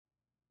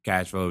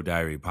Cashflow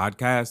Diary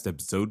Podcast,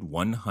 episode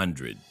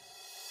 100.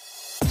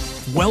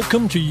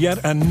 Welcome to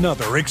yet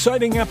another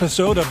exciting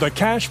episode of the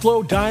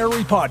Cashflow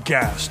Diary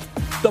Podcast,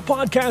 the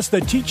podcast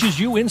that teaches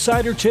you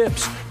insider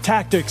tips,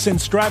 tactics,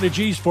 and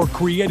strategies for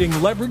creating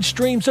leverage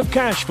streams of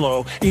cash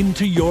flow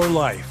into your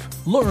life.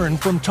 Learn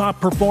from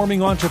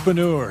top-performing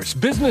entrepreneurs,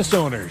 business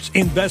owners,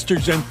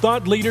 investors, and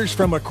thought leaders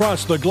from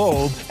across the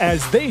globe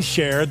as they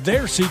share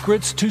their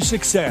secrets to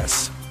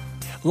success.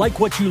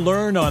 Like what you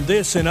learn on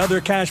this and other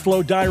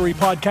Cashflow Diary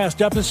podcast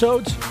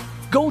episodes?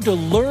 Go to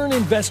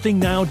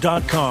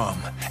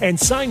learninvestingnow.com and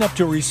sign up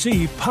to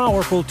receive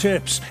powerful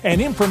tips and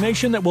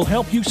information that will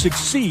help you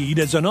succeed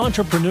as an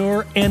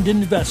entrepreneur and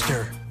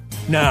investor.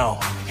 Now,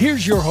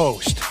 here's your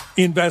host,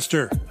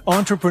 investor,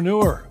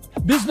 entrepreneur,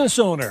 business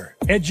owner,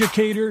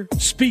 educator,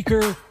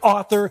 speaker,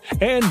 author,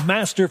 and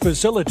master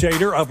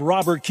facilitator of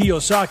Robert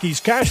Kiyosaki's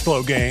cash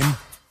flow game,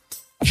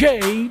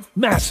 Jay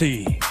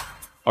Massey.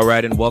 All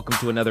right, and welcome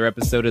to another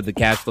episode of the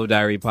Cashflow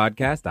Diary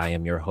Podcast. I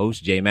am your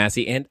host, Jay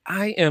Massey, and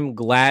I am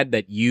glad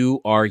that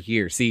you are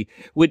here. See,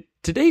 with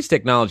today's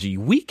technology,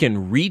 we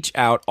can reach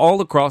out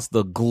all across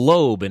the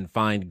globe and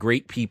find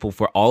great people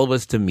for all of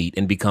us to meet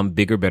and become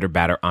bigger, better,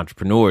 badder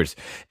entrepreneurs.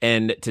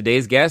 And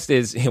today's guest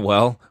is,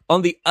 well,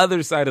 on the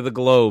other side of the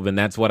globe, and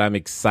that's what I'm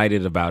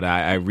excited about.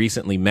 I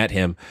recently met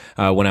him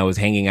when I was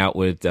hanging out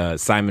with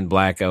Simon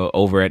Black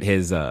over at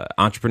his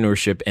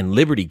Entrepreneurship and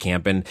Liberty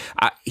Camp, and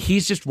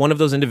he's just one of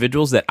those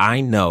individuals that I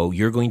know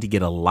you're going to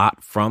get a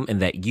lot from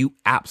and that you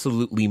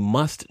absolutely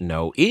must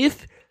know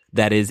if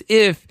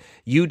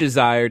you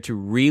desire to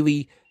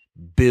really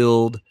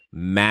build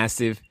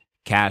massive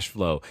cash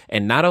flow,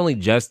 and not only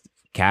just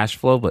cash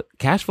flow, but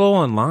cash flow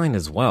online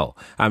as well.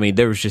 I mean,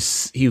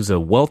 he was a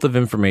wealth of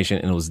information,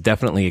 and it was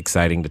definitely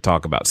exciting to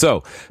talk about.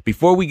 So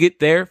before we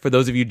get there, for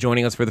those of you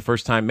joining us for the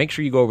first time, make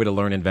sure you go over to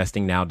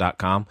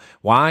learninvestingnow.com.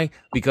 Why?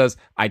 Because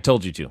I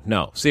told you to.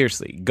 No,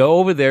 seriously, go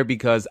over there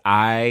because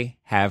I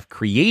have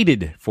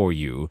created for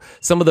you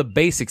some of the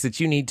basics that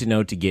you need to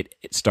know to get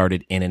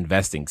started in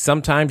investing.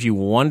 Sometimes you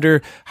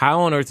wonder, how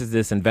on earth is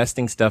this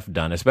investing stuff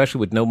done, especially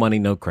with no money,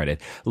 no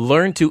credit?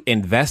 Learn to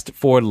invest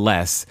for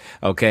less,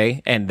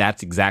 okay? And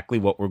that's exactly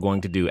what we're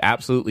going to do.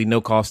 Absolutely no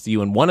cost to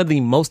you. And one of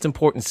the most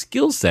important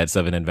skill sets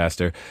of an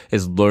investor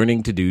is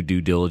learning to do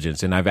due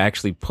diligence. And I've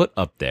actually put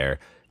up there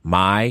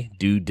my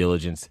due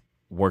diligence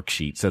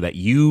worksheet so that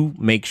you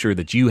make sure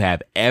that you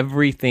have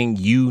everything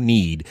you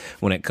need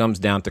when it comes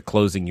down to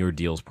closing your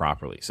deals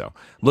properly. So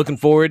looking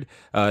forward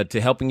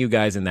to helping you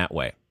guys in that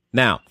way.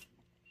 Now,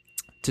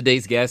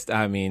 today's guest,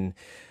 I mean,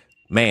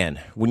 man,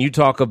 when you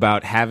talk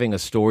about having a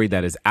story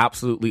that is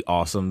absolutely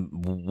awesome,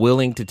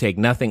 willing to take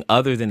nothing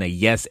other than a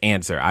yes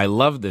answer. I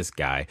love this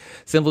guy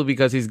simply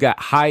because he's got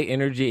high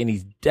energy, and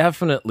he's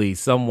definitely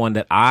someone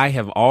that I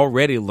have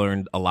already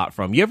learned a lot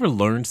from. You ever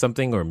learn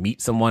something or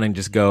meet someone and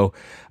just go,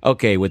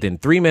 okay, within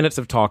 3 minutes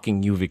of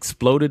talking, you've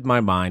exploded my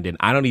mind, and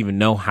I don't even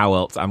know how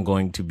else I'm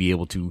going to be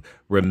able to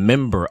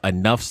remember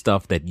enough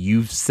stuff that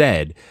you've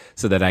said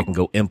so that I can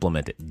go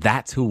implement it.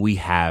 That's who we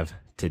have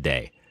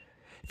today.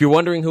 If you're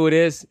wondering who it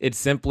is, it's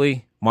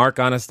simply Mark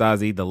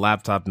Anastasi, the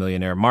laptop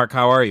millionaire. Mark,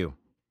 how are you?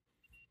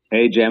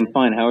 Hey, Jay, I'm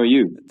fine. How are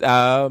you?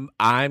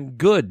 I'm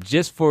good.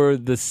 Just for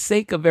the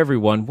sake of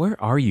everyone, where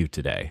are you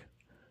today?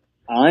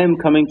 I'm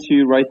coming to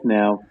you right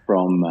now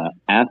from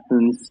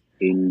Athens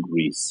in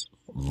Greece.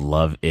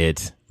 Love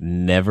it.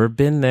 Never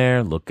been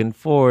there. Looking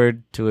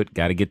forward to it.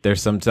 Got to get there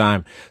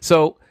sometime.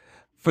 So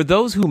for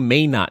those who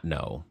may not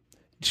know,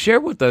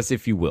 share with us,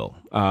 if you will,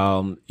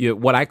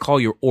 what I call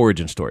your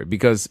origin story,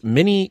 because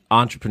many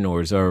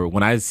entrepreneurs, or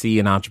when I see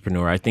an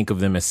entrepreneur, I think of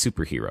them as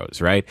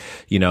superheroes, right?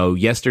 You know,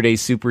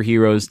 yesterday's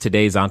superheroes,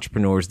 today's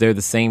entrepreneurs, they're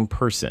the same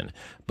person,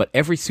 but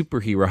every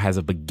superhero has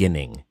a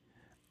beginning.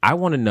 I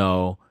want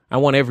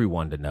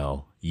everyone to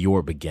know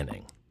your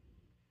beginning.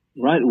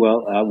 Right.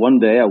 Well, one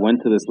day I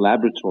went to this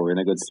laboratory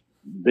and I got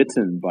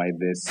bitten by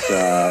this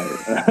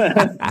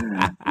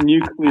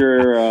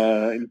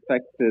nuclear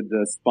infected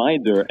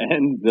spider,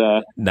 and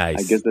nice.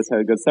 I guess that's how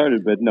it got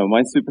started. But no,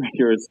 my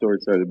superhero story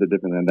started a bit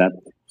different than that.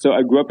 So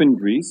I grew up in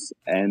Greece,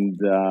 and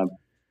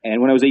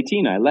when I was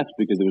 18, I left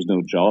because there was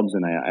no jobs,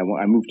 and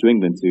I moved to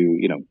England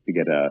to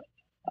get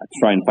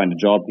try and find a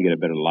job to get a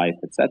better life,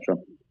 etc.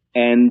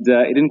 And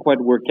it didn't quite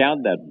work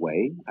out that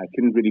way. I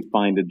couldn't really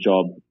find a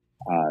job,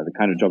 the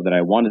kind of job that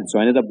I wanted. So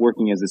I ended up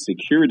working as a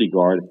security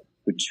guard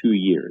for 2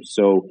 years.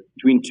 So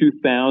between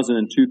 2000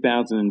 and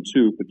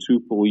 2002, for 2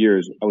 full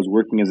years, I was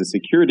working as a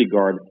security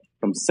guard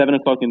from 7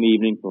 o'clock in the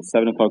evening till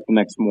 7 o'clock the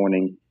next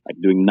morning,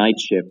 doing night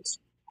shifts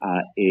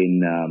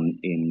in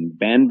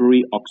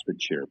Banbury,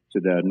 Oxfordshire, to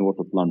the north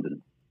of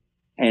London.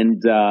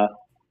 And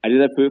I did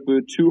that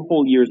for 2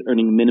 whole years,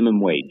 earning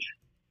minimum wage.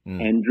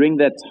 And during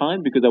that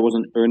time, because I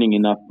wasn't earning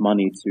enough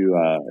money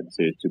to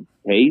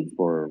pay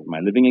for my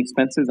living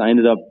expenses, I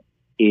ended up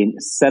in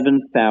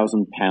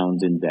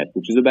 £7,000 in debt,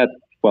 which is about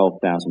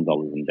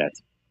 $12,000 in debt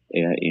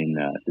in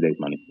today's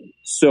money.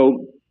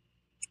 So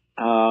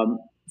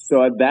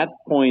at that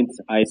point,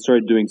 I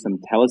started doing some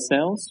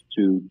telesales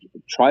to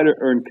try to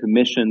earn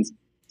commissions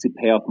to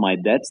pay off my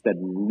debts that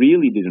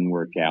really didn't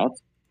work out.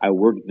 I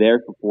worked there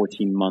for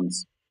 14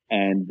 months,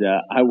 and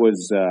I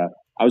was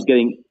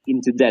getting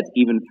into debt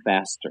even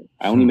faster.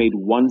 I only made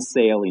one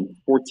sale in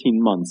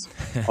 14 months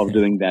of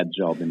doing that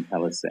job in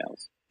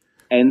telesales.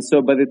 And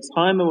so by the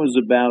time I was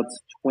about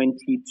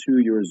 22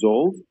 years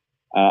old,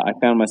 I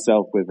found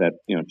myself with that,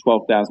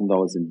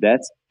 $12,000 in debt,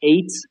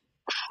 8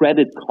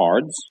 credit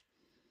cards,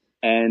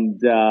 and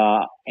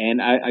I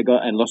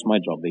lost my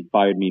job. They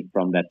fired me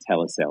from that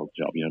telesales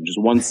job. Just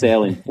one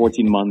sale in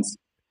 14 months,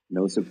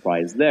 no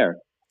surprise there.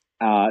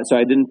 So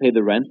I didn't pay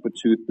the rent for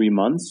 2-3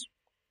 months,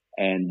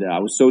 and I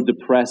was so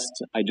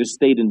depressed. I just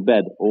stayed in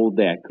bed all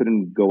day. I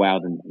couldn't go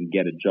out and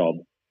get a job.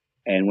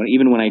 And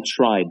even when I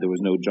tried, there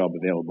was no job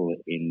available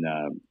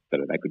that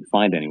I could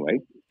find anyway.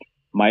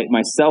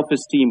 My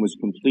self-esteem was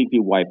completely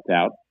wiped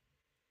out.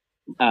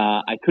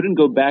 I couldn't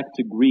go back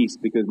to Greece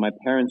because my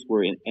parents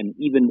were in an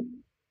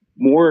even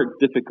more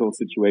difficult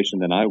situation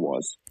than I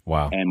was.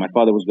 Wow. And my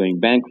father was going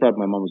bankrupt.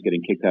 My mom was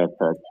getting kicked out of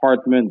her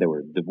apartment. They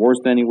were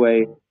divorced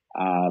anyway.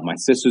 My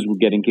sisters were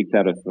getting kicked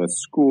out of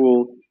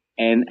school.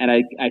 And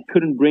I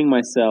couldn't bring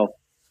myself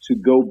to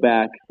go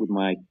back with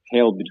my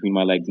tail between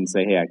my legs and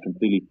say, hey, I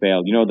completely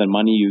failed. The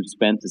money you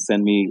spent to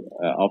send me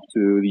off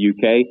to the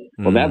UK?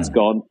 Well, that's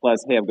gone. Plus,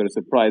 hey, I've got a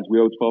surprise. We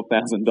owe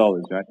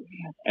 $12,000, right?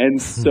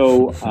 And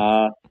so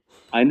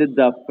I ended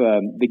up,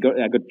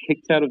 I got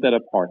kicked out of that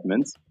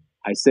apartment.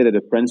 I stayed at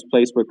a friend's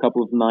place for a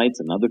couple of nights,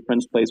 another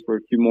friend's place for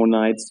a few more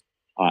nights,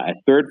 a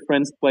third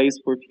friend's place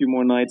for a few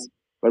more nights.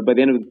 But by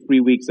the end of the 3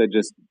 weeks,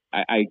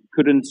 I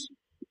couldn't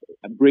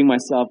bring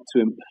myself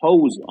to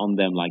impose on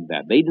them like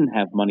that. They didn't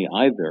have money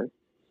either.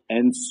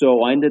 And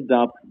so I ended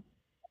up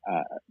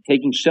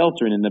taking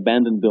shelter in an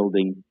abandoned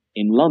building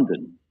in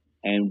London.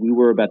 And we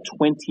were about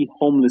 20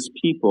 homeless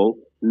people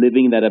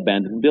living in that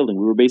abandoned building.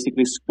 We were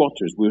basically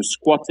squatters. We were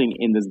squatting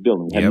in this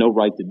building. We had no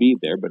right to be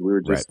there, but we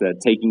were just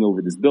taking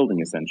over this building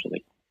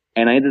essentially.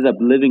 And I ended up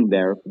living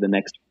there for the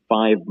next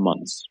 5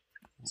 months.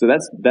 So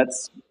that's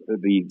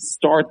the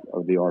start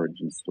of the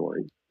origin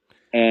story.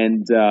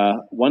 And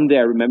one day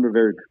I remember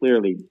very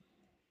clearly,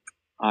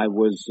 I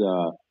was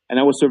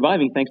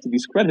surviving thanks to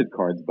these credit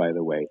cards, by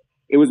the way.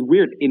 It was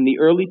weird. In the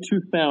early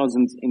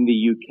 2000s in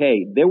the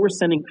UK, they were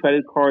sending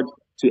credit cards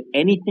to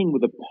anything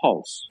with a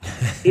pulse.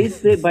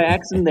 If by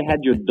accident they had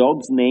your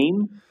dog's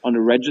name on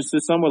a register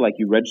somewhere, like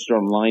you register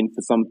online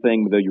for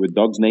something with your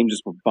dog's name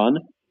just for fun,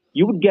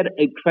 you would get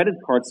a credit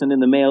card sent in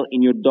the mail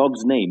in your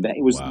dog's name.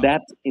 It was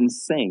that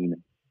insane.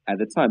 At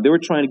the time, they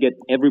were trying to get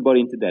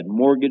everybody into debt: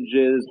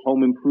 mortgages,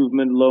 home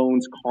improvement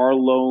loans, car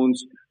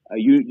loans,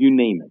 you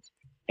name it.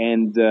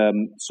 And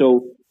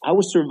so I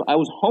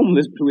was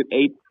homeless with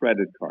 8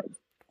 credit cards.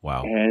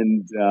 Wow!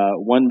 And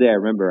one day, I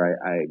remember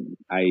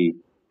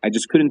I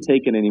just couldn't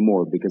take it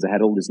anymore because I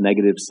had all this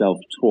negative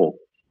self-talk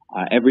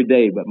every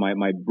day. But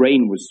my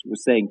brain was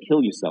saying,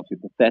 "Kill yourself. You're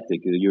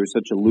pathetic. You're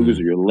such a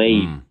loser. You're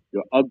lame.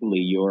 You're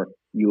ugly.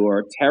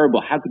 You're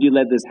terrible. How could you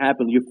let this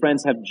happen? Your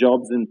friends have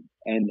jobs and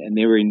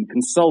they were in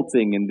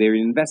consulting and they're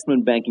in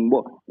investment banking.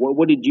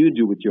 What did you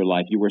do with your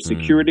life? You were a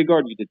security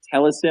guard. You did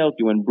telesales.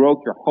 You went broke.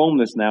 You're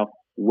homeless now.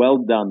 Well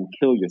done.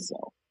 Kill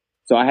yourself."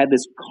 So I had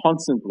this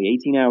constantly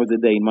 18 hours a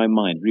day in my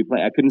mind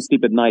replay. I couldn't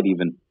sleep at night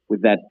even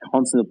with that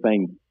constant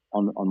playing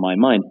on my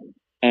mind.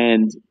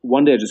 And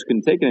one day I just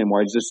couldn't take it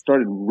anymore. I just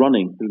started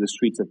running through the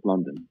streets of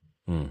London.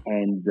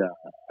 And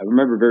I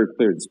remember very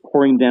clear, it's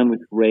pouring down with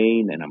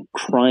rain and I'm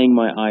crying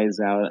my eyes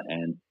out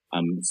and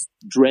I'm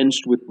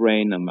drenched with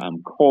rain.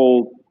 I'm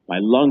cold. My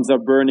lungs are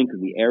burning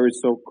because the air is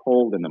so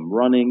cold and I'm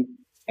running.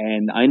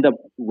 And I end up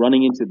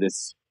running into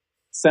this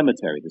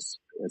cemetery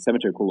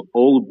called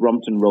Old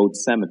Brompton Road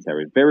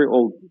Cemetery. Very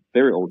old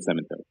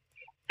cemetery.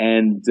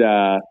 And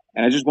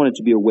I just wanted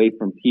to be away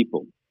from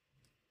people.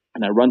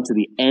 And I run to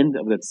the end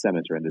of that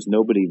cemetery and there's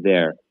nobody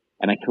there.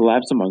 And I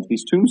collapse amongst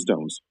these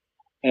tombstones.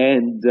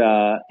 And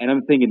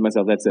I'm thinking to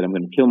myself, that's it. I'm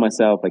going to kill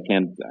myself. I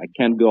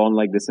can't go on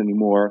like this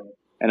anymore.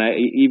 And I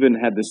even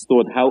had this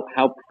thought,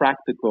 how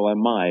practical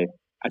am I?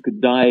 I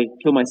could die,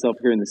 kill myself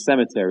here in the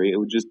cemetery. It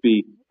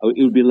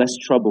would be less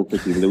trouble for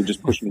people. They would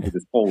just push me to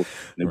this hole in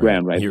the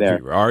ground right there.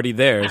 You're already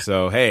there,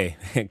 so hey,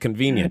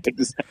 convenient.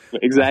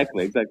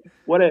 Exactly.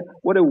 What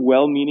a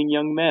well-meaning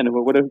young man.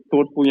 What a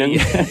thoughtful young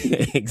man.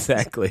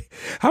 Exactly.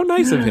 How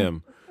nice of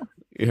him.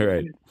 You're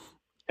right.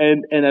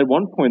 And at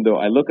one point though,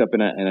 I look up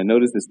and I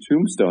noticed this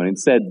tombstone. It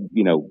said,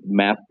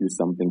 Matthew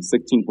something,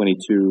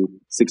 1622,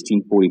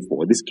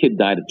 1644. This kid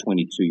died at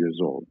 22 years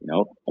old,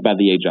 about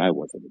the age I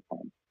was at the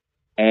time.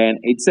 And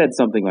it said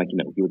something like,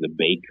 he was a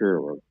baker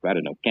or, I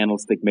don't know,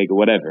 candlestick maker,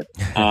 whatever.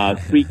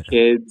 3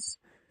 kids,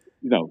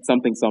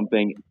 something.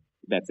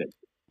 That's it.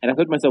 And I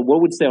thought to myself,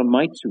 what would it say on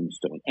my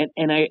tombstone?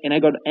 And I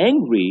got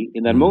angry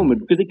in that moment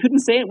because they couldn't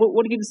say it.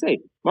 What did it say?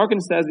 Mark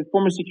Anastasia,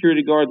 former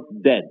security guard,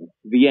 dead.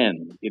 The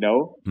end.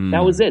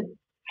 That was it.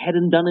 I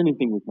hadn't done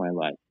anything with my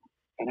life.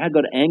 And I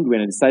got angry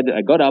and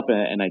I got up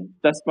and I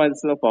dusted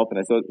myself off and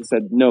I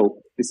said, no,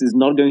 this is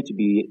not going to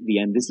be the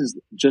end. This is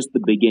just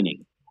the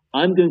beginning.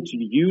 I'm going to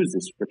use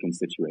this freaking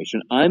situation.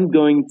 I'm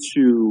going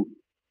to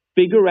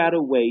figure out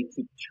a way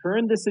to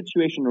turn the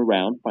situation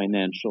around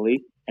financially,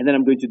 and then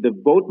I'm going to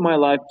devote my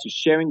life to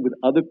sharing with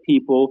other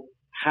people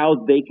how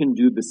they can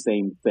do the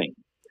same thing.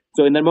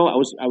 So in that moment,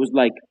 I was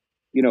like,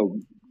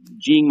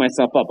 G'ing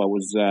myself up. I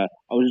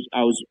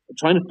was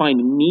trying to find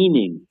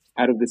meaning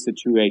out of the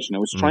situation. I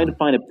was trying to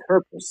find a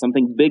purpose,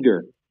 something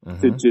bigger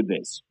to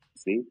this.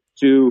 See,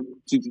 to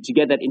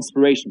get that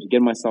inspiration, to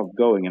get myself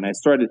going. And I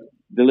started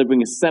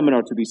delivering a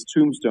seminar to these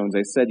tombstones.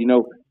 I said,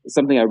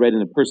 something I read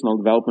in a personal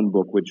development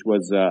book, which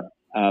was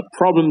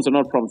problems are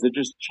not problems; they're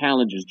just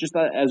challenges. Just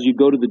as you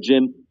go to the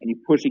gym and you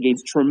push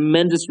against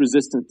tremendous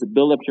resistance to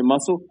build up your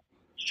muscle,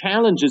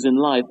 challenges in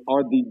life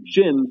are the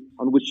gym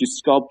on which you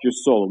sculpt your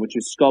soul, on which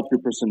you sculpt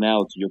your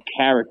personality, your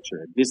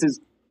character. This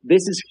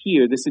is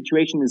here. This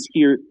situation is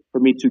here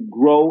for me to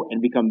grow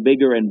and become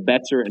bigger and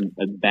better and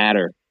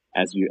badder,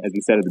 as you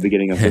said at the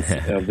beginning of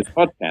this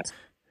podcast.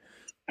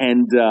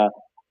 And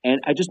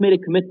I just made a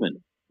commitment.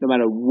 No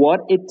matter what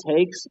it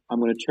takes, I'm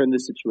going to turn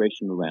this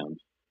situation around.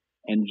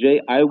 And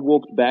Jay, I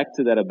walked back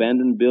to that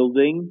abandoned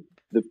building,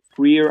 the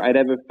freer I'd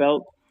ever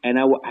felt, and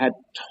I had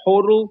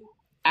total,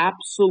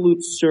 absolute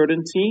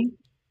certainty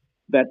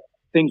that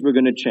things were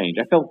going to change.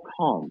 I felt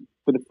calm.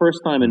 For the first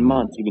time in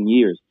months, even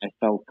years, I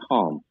felt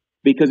calm.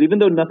 Because even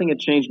though nothing had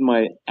changed in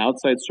my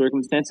outside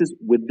circumstances,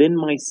 within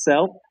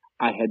myself,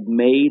 I had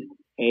made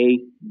a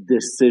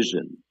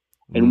decision.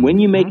 And when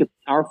you make a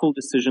powerful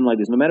decision like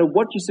this, no matter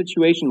what your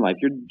situation in life,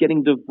 you're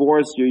getting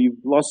divorced, you've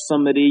lost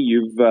somebody,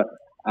 you've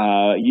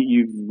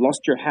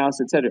lost your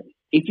house, etc.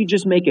 If you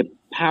just make a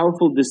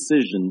powerful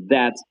decision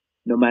that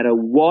no matter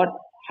what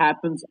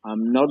happens,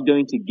 I'm not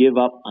going to give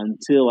up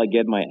until I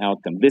get my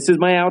outcome. This is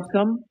my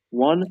outcome,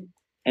 one,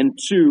 and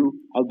two,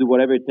 I'll do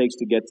whatever it takes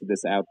to get to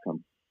this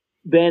outcome.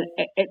 Then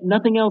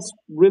nothing else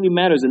really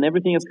matters, and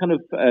everything else kind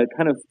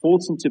of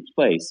falls into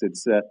place.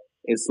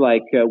 It's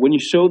like when you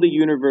show the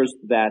universe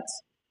that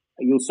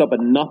you'll stop at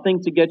nothing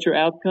to get your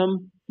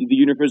outcome, the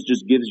universe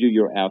just gives you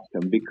your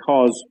outcome.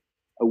 Because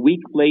a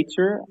week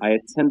later, I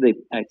attended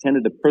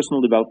a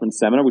personal development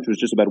seminar, which was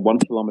just about 1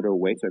 kilometer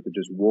away, so I could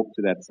just walk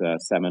to that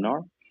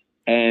seminar.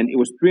 And it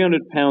was £300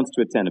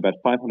 to attend, about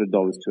 $500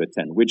 to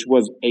attend, which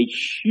was a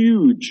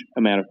huge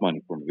amount of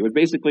money for me. It was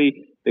basically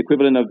the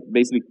equivalent of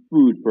basically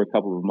food for a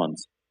couple of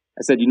months.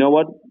 I said, you know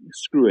what?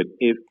 Screw it.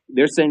 If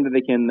they're saying that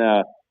they can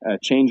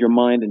change your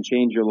mind and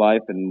change your life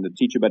and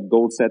teach you about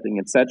goal setting,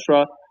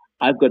 etc.,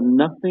 I've got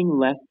nothing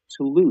left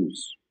to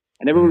lose.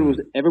 And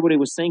everybody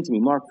was saying to me,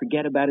 Mark,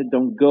 forget about it.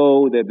 Don't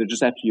go. They're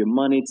just after your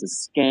money. It's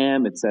a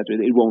scam, etc.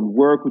 It won't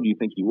work. Who do you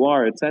think you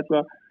are,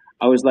 etc.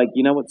 I was like,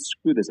 you know what?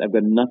 Screw this. I've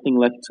got nothing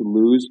left to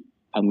lose.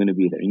 I'm going to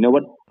be there. You know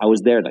what? I was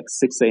there at like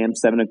 6 a.m.,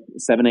 7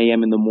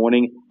 a.m. in the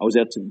morning. I was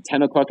there till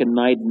 10 o'clock at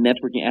night,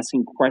 networking,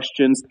 asking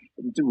questions,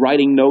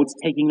 writing notes,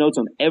 taking notes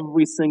on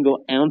every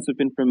single ounce of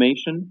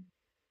information.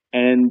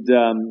 And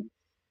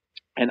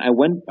I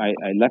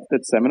left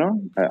that seminar.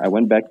 I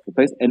went back to the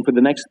place. And for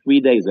the next 3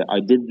 days,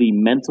 I did the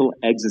mental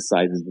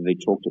exercises that they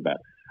talked about.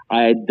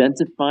 I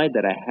identified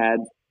that I had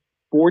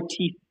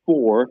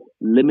 44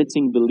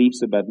 limiting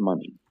beliefs about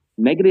money.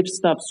 Negative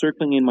stuff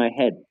circling in my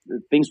head.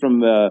 Things from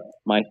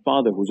my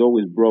father, who's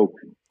always broke.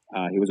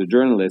 He was a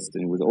journalist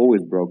and he was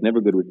always broke,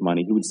 never good with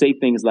money. He would say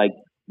things like,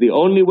 the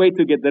only way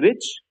to get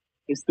rich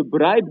is to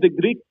bribe the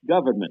Greek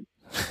government.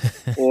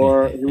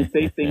 Or he would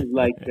say things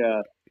like,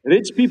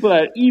 rich people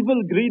are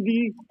evil,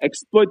 greedy,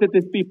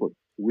 exploitative people.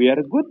 We are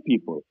good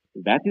people.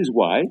 That is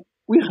why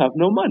we have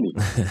no money.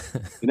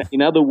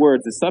 In other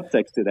words, the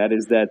subtext to that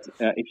is that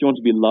if you want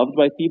to be loved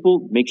by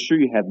people, make sure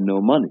you have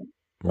no money.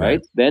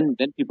 Right? Then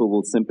people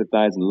will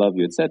sympathize and love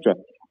you, etc.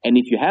 And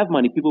if you have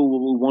money, people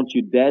will want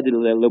you dead.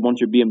 They'll want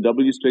your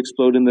BMWs to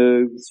explode in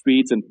the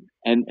streets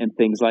and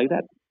things like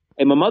that.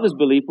 And my mother's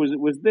belief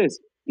was this: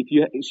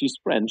 she's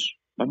French.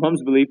 My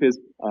mom's belief is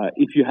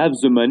if you have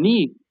the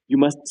money, you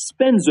must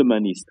spend the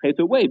money straight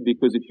away,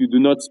 because if you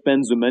do not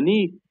spend the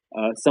money,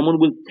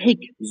 someone will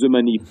take the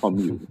money from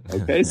you.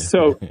 Okay,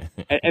 so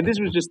and this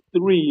was just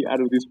 3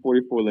 out of these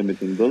 44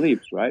 limiting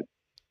beliefs, right?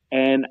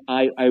 And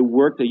I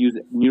used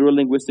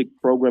neuro-linguistic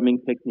programming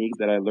techniques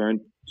that I learned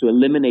to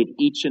eliminate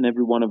each and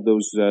every one of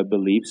those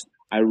beliefs.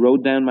 I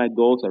wrote down my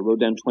goals. I wrote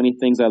down 20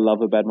 things I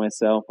love about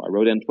myself. I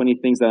wrote down 20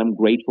 things that I'm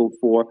grateful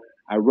for.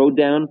 I wrote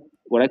down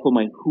what I call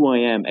my who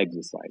I am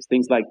exercise.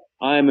 Things like,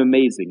 I am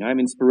amazing. I am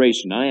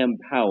inspiration. I am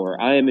power.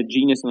 I am a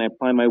genius and I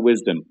apply my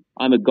wisdom.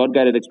 I'm a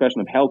God-guided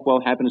expression of health,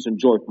 wealth, happiness, and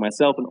joy for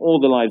myself and all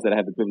the lives that I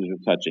have the privilege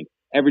of touching.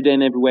 Every day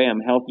and every way, I'm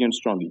healthier and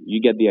stronger.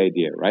 You get the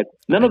idea, right?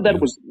 None of that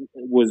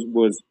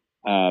was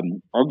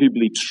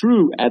arguably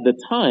true at the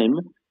time,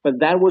 but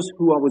that was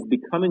who I was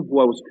becoming, who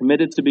I was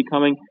committed to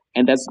becoming,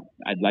 and that's,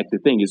 I'd like to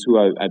think, is who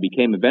I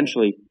became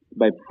eventually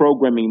by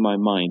programming my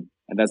mind.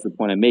 And that's the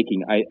point I'm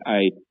making. I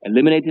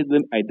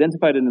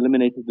identified and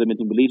eliminated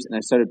limiting beliefs, and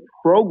I started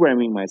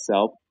programming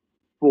myself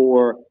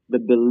for the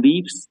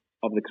beliefs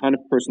of the kind of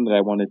person that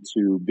I wanted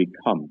to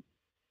become.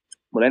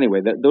 But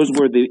anyway, those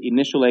were the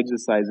initial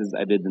exercises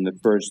I did in the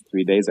first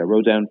 3 days. I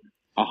wrote down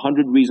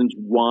 100 reasons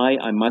why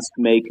I must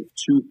make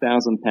 £2,000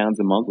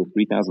 a month or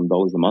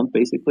 $3,000 a month,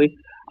 basically.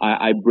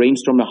 I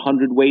brainstormed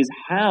 100 ways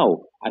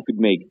how I could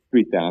make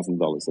 $3,000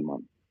 a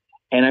month.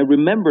 And I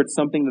remembered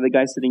something that the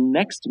guy sitting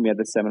next to me at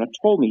the seminar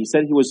told me. He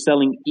said he was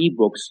selling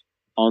ebooks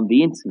on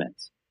the internet.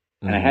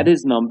 And I had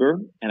his number,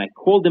 and I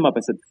called him up.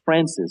 I said,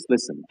 Francis,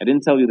 listen, I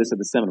didn't tell you this at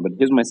the seminar, but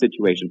here's my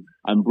situation.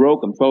 I'm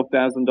broke. I'm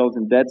 $12,000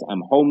 in debt.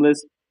 I'm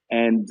homeless,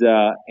 and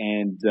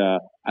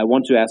I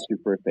want to ask you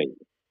for a favor.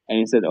 And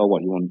he said, oh,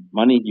 what, you want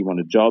money? You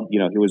want a job? You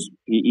know,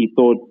 he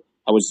thought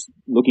I was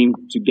looking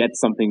to get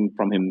something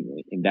from him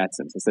in that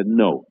sense. I said,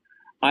 no.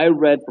 I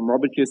read from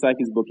Robert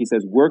Kiyosaki's book. He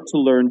says, work to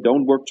learn,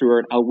 don't work to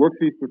earn. I'll work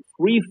for you for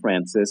free,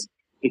 Francis,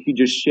 if you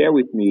just share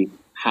with me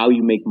how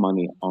you make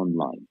money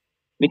online.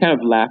 And he kind of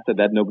laughed at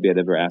that. Nobody had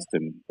ever asked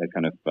him that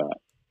kind of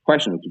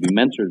question, to be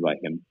mentored by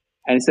him.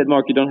 And he said,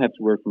 Mark, you don't have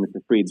to work for me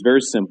for free. It's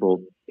very simple.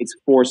 It's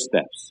 4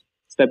 steps.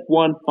 Step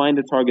 1, find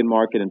the target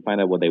market and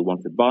find out what they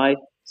want to buy.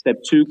 Step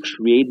 2,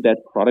 create that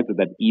product or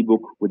that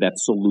ebook with that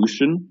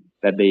solution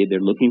that they're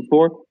looking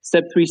for.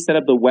 Step 3, set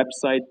up the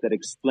website that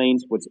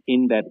explains what's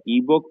in that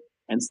ebook.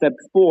 And step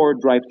 4,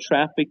 drive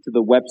traffic to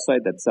the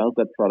website that sells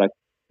that product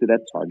to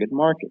that target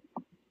market.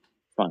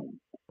 Fine.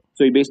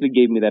 So he basically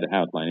gave me that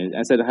outline.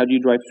 I said, how do you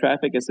drive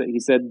traffic? He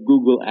said,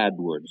 Google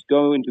AdWords.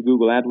 Go into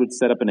Google AdWords,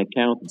 set up an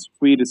account. It's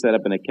free to set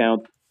up an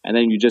account. And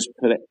then you just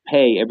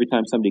pay every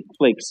time somebody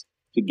clicks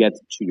to get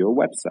to your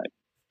website.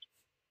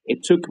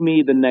 It took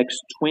me the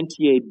next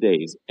 28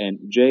 days. And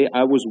Jay,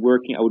 I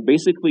would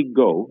basically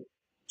go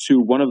to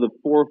one of the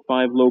 4 or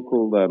 5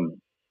 local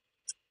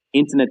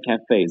internet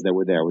cafes that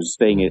were there. I was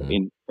staying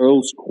in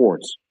Earl's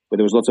Court, where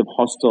there was lots of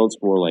hostels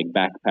for like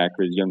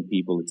backpackers, young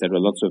people, etc.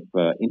 Lots of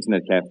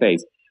internet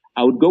cafes.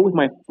 I would go with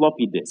my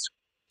floppy disk.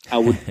 I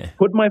would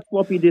put my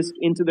floppy disk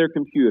into their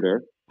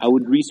computer. I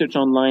would research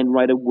online,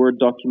 write a Word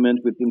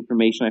document with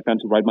information I found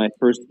to write my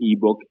first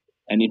ebook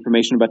and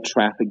information about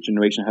traffic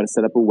generation, how to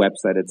set up a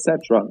website,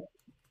 etc.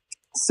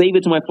 Save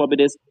it to my floppy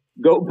disk,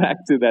 go back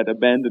to that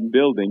abandoned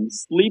building,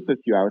 sleep a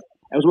few hours.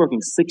 I was working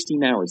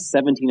 16 hours,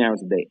 17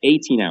 hours a day,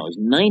 18 hours,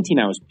 19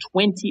 hours,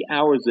 20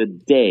 hours a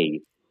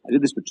day. I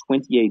did this for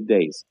 28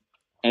 days.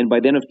 And by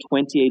the end of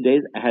 28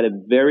 days, I had a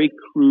very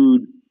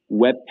crude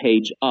web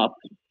page up,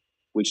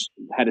 which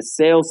had a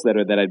sales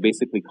letter that I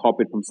basically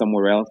copied from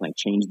somewhere else, and I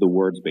changed the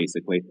words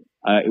basically.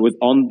 It was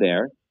on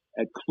there.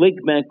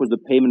 ClickBank was the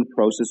payment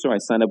processor. I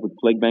signed up with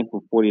ClickBank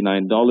for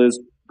 $49,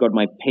 got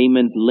my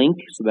payment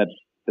link so that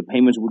the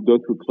payments would go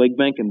through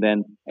ClickBank, and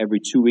then every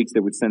 2 weeks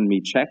they would send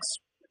me checks.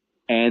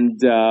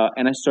 And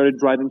I started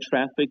driving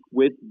traffic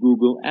with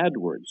Google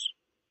AdWords.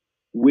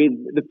 With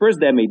the first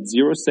day I made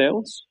 0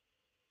 sales.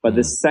 But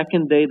the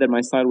second day that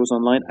my site was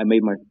online, I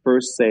made my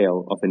first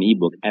sale of an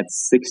ebook at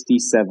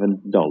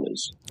 $67.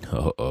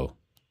 Uh-oh.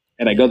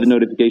 And I got the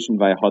notification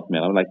via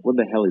Hotmail. I'm like, what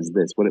the hell is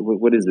this?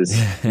 What is this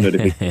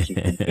notification?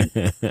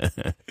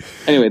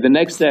 Anyway, the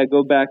next day I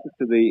go back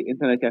to the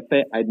internet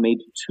cafe. I'd made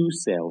 2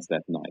 sales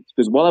that night.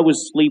 Because while I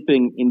was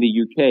sleeping in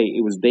the UK,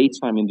 it was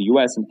daytime in the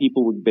US, and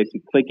people were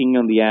basically clicking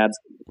on the ads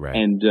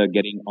and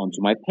getting onto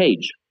my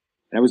page.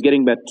 And I was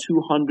getting about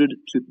 200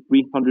 to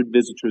 300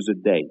 visitors a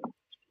day.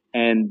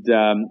 And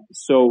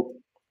so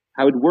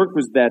how it worked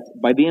was that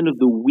by the end of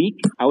the week,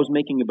 I was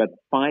making about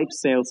 5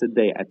 sales a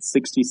day at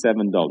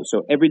 $67.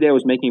 So every day I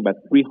was making about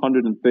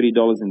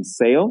 $330 in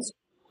sales,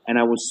 and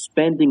I was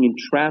spending in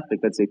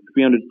traffic, let's say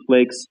 300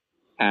 clicks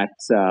at,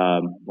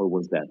 what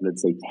was that?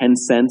 Let's say 10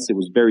 cents. It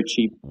was very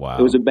cheap. Wow.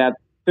 It was about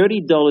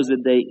 $30 a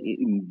day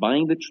in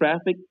buying the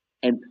traffic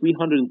and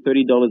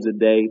 $330 a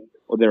day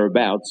or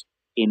thereabouts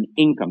in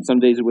income. Some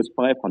days it was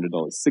 $500,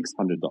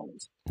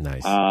 $600.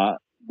 Nice.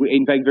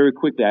 In fact, very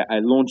quickly, I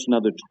launched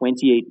another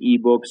 28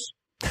 ebooks.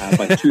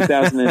 By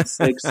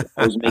 2006,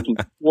 I was making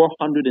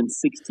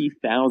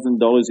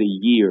 $460,000 a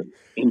year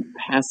in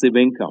passive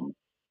income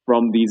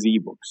from these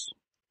ebooks.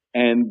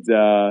 And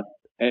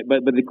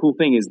but the cool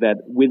thing is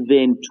that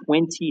within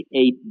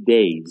 28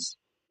 days,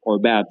 or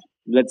about,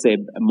 let's say,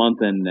 a month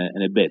and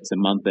a bit, a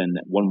month and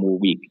 1 more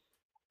week,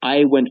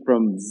 I went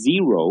from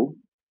 0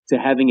 to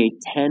having a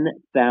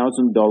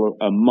 $10,000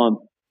 a month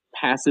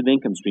passive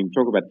income stream.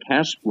 Talk about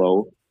cash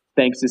flow.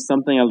 Thanks to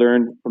something I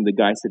learned from the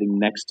guy sitting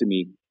next to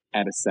me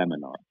at a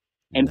seminar.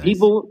 And Nice.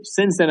 People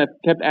since then have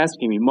kept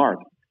asking me, Mark,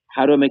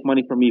 how do I make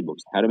money from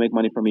ebooks? How do I make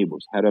money from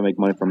ebooks? How do I make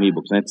money from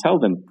ebooks? And I tell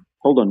them,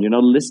 hold on, you're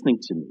not listening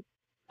to me.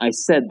 I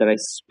said that I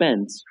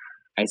spent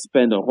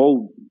a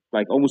whole,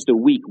 like almost a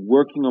week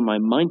working on my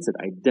mindset,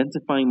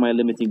 identifying my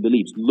limiting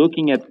beliefs,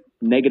 looking at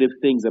negative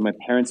things that my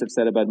parents have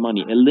said about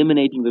money,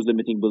 eliminating those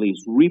limiting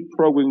beliefs,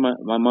 reprogramming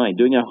my mind,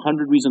 doing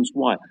 100 reasons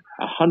why,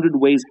 100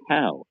 ways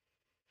how.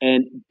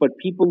 But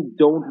people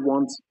don't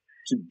want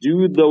to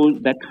do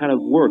that kind of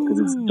work because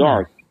it's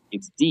dark,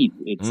 it's deep,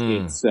 it's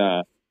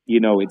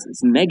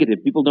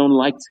negative. People don't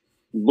like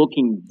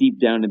looking deep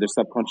down in their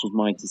subconscious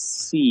mind to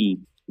see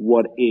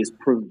what is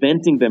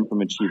preventing them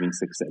from achieving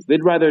success.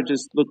 They'd rather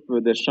just look for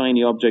the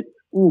shiny object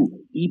Ooh,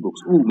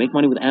 ebooks. Ooh, make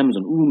money with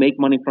Amazon. Ooh, make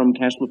money from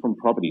cash flow from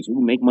properties.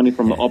 Ooh, make money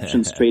from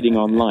options trading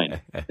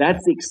online.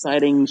 That's the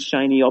exciting,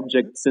 shiny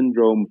object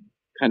syndrome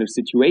kind of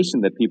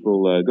situation that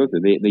people go through.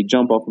 They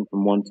jump often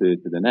from one to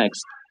the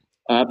next.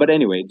 But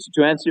anyway,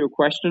 to answer your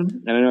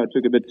question, and I know it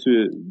took a bit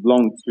too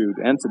long to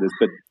answer this,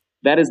 but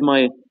that is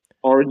my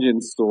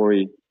origin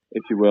story,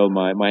 if you will,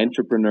 my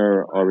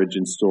entrepreneur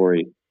origin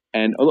story.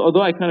 And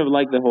although I kind of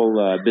like the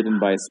whole bitten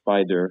by a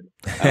spider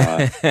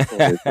story,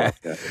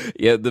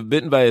 yeah, the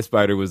bitten by a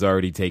spider was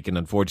already taken,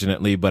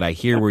 unfortunately, but I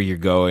hear where you're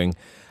going.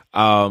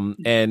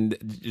 And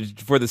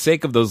for the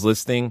sake of those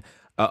listening,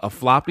 a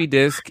floppy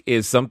disk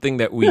is something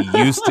that we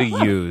used to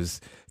use,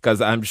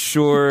 because I'm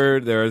sure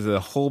there's a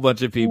whole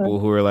bunch of people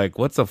who are like,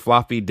 what's a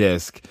floppy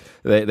disk?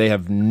 They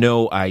have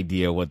no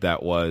idea what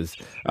that was.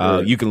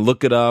 You can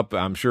look it up.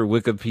 I'm sure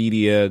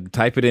Wikipedia,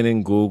 type it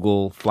in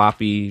Google,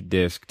 floppy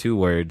disk, 2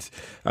 words.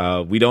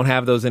 We don't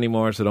have those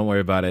anymore, so don't worry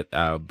about it.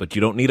 But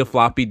you don't need a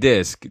floppy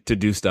disk to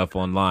do stuff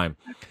online.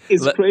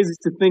 It's crazy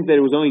to think that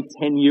it was only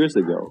 10 years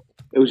ago.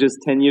 It was just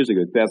 10 years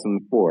ago,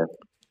 2004.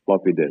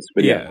 Floppy disk.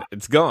 But yeah,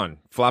 it's gone.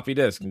 Floppy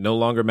disk no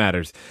longer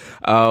matters.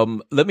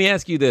 Let me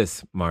ask you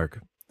this, Mark.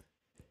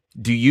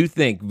 Do you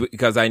think,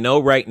 because I know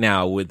right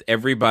now with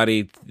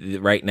everybody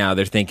right now,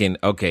 they're thinking,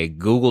 okay,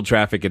 Google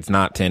traffic, it's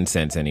not 10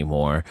 cents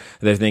anymore.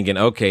 They're thinking,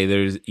 okay,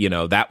 there's,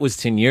 that was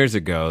 10 years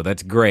ago.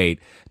 That's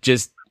great.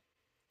 Just,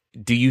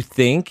 do you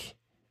think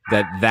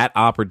that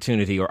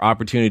opportunity or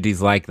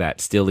opportunities like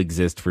that still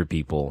exist for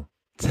people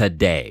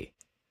today?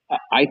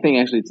 I think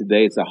actually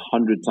today it's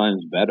 100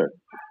 times better.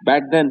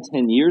 Back then,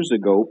 10 years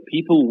ago,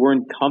 people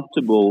weren't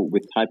comfortable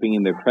with typing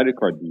in their credit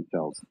card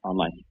details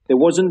online. There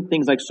wasn't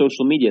things like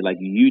social media, like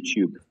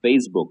YouTube,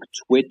 Facebook,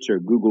 Twitter,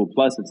 Google+,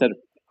 etc.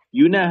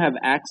 You now have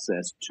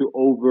access to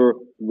over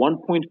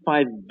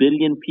 1.5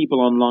 billion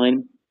people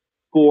online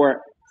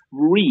for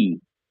free,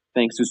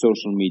 thanks to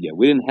social media.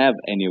 We didn't have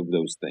any of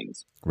those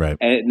things. Right.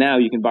 And now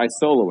you can buy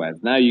solo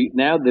ads. Now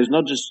there's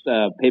not just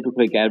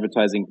pay-per-click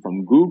advertising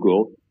from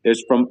Google.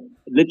 There's from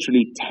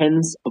literally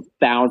tens of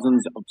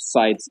thousands of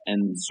sites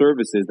and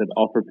services that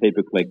offer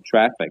pay-per-click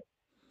traffic.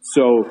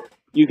 So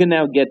you can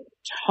now get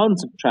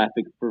tons of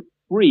traffic for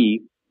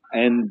free,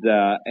 and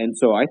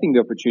so I think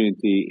the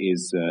opportunity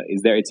is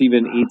there. It's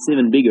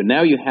even bigger.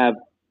 Now you have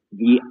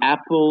the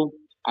Apple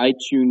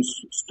iTunes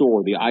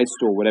store, the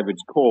iStore, whatever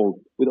it's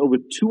called, with over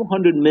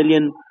 200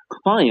 million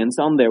clients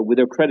on there with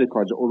their credit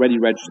cards already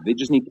registered. They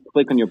just need to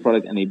click on your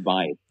product and they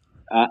buy it.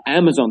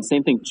 Amazon,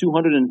 same thing,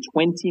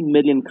 220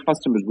 million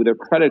customers with their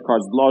credit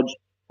cards logged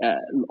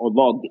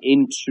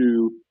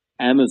into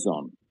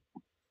Amazon.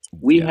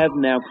 We have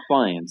now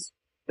clients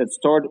that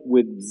start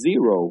with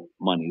zero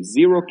money,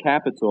 zero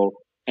capital,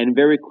 and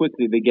very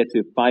quickly they get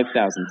to $5,000,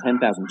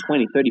 $10,000,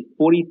 $20,000,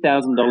 $30,000,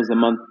 $40,000 a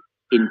month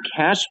in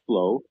cash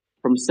flow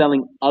from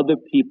selling other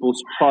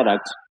people's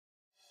products.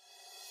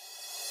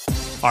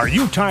 Are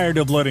you tired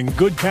of letting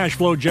good cash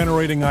flow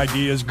generating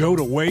ideas go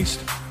to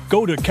waste?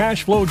 Go to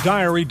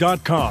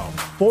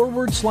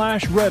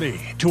cashflowdiary.com/ready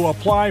to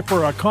apply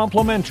for a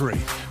complimentary,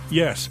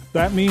 yes,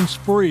 that means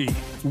free,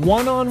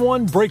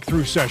 one-on-one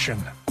breakthrough session.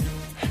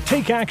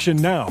 Take action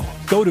now.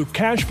 Go to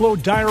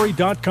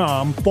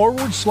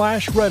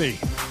cashflowdiary.com/ready.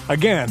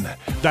 Again,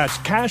 that's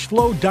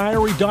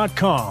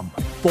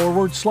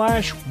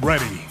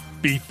cashflowdiary.com/ready.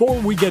 Before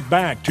we get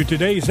back to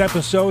today's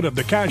episode of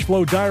the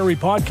Cashflow Diary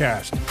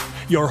podcast,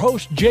 your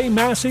host Jay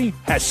Massey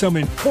has some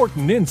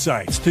important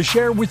insights to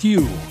share with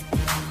you.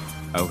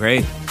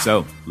 Okay,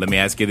 so let me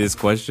ask you this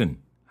question.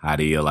 How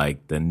do you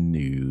like the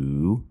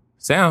new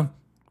sound?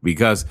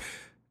 Because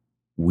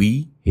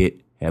we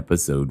hit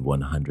episode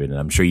 100, and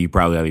I'm sure you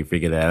probably already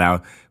figured that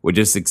out. We're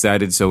just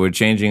excited, so we're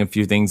changing a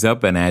few things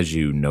up, and as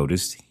you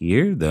noticed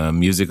here, the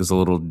music is a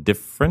little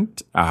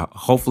different.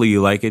 Hopefully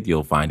you like it.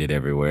 You'll find it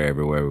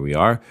everywhere we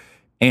are.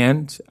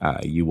 And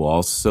you will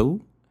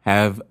also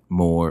have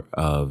more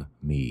of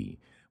me.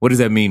 What does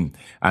that mean?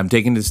 I'm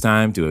taking this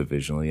time to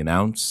officially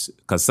announce,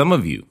 because some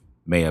of you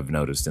may have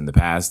noticed in the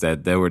past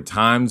that there were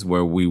times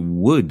where we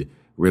would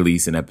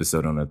release an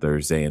episode on a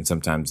Thursday and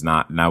sometimes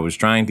not. And I was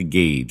trying to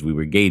gauge, we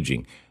were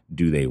gauging,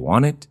 do they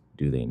want it?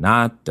 Do they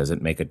not? Does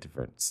it make a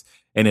difference?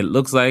 And it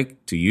looks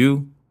like to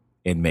you,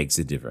 it makes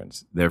a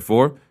difference.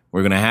 Therefore,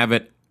 we're going to have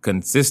it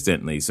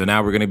consistently. So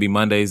now we're going to be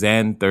Mondays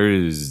and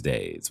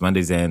Thursdays.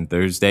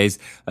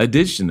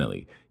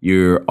 Additionally,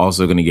 you're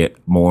also going to get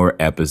more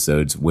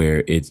episodes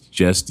where it's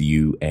just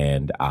you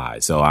and I.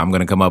 So I'm going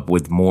to come up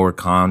with more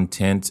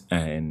content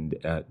and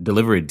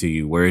deliver it to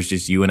you where it's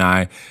just you and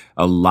I.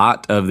 A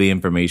lot of the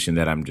information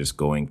that I'm just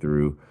going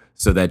through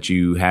so that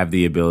you have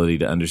the ability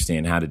to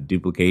understand how to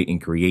duplicate and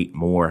create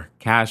more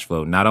cash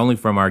flow, not only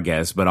from our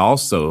guests, but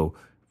also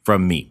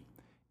from me.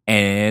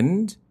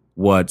 And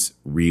what's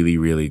really,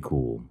 really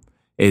cool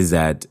is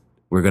that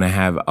we're going to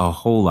have a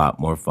whole lot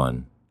more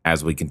fun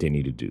as we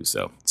continue to do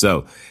so.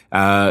 So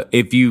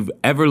if you've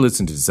ever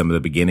listened to some of the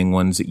beginning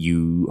ones,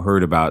 you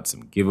heard about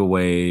some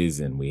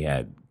giveaways and we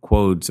had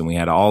quotes and we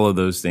had all of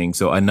those things.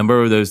 So a number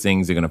of those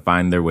things are going to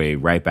find their way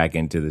right back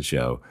into the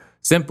show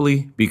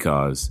simply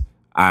because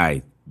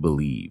I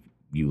believe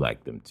you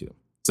like them too.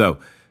 So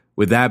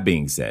with that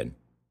being said,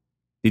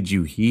 did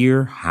you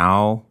hear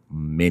how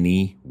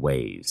many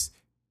ways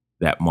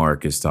that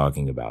Mark is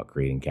talking about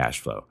creating cash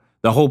flow?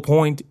 The whole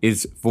point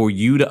is for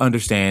you to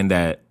understand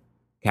that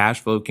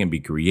cash flow can be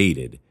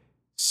created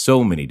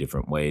so many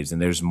different ways,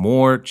 and there's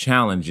more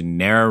challenge in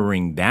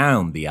narrowing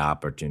down the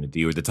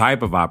opportunity or the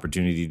type of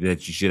opportunity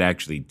that you should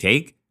actually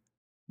take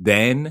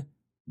than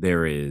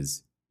there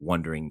is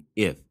wondering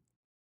if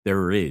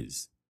there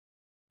is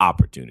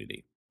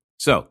opportunity.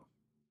 So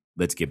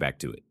let's get back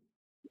to it.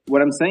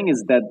 What I'm saying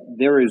is that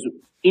there is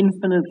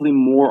infinitely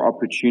more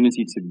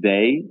opportunity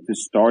today to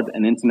start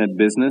an internet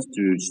business,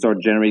 to start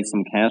generating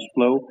some cash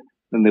flow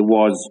than there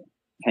was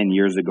 10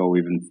 years ago,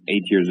 even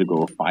 8 years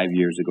ago, 5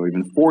 years ago,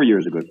 even 4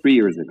 years ago, 3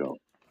 years ago.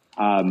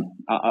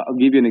 I'll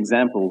give you an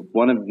example.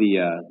 One of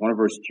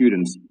our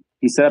students,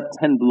 he set up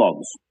 10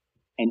 blogs,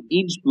 and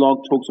each blog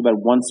talks about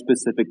one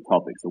specific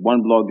topic. So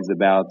one blog is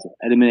about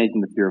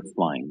eliminating the fear of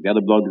flying. The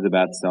other blog is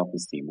about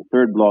self-esteem. The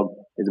third blog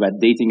is about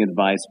dating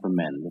advice for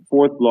men. The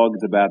fourth blog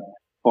is about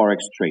Forex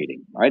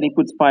trading. All right, he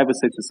puts 5 or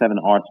 6 or 7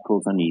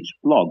 articles on each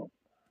blog.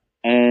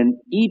 And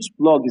each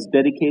blog is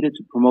dedicated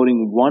to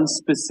promoting one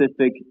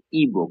specific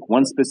ebook,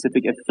 one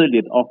specific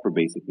affiliate offer,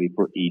 basically,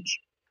 for each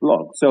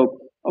blog.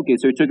 So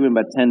it took him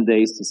about 10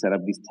 days to set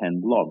up these 10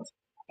 blogs.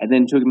 And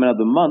then it took him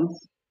another month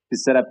to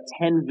set up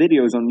 10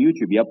 videos on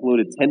YouTube. He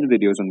uploaded 10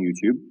 videos on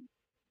YouTube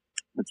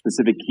with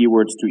specific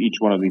keywords to each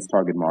one of these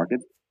target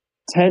markets.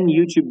 10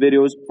 YouTube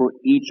videos for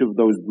each of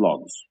those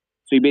blogs.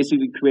 So he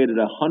basically created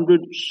 100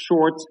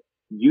 short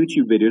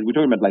YouTube videos. We're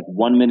talking about like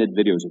 1-minute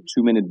videos or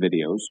 2-minute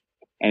videos.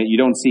 And you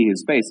don't see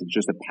his face. It's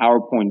just a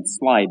PowerPoint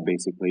slide,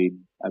 basically,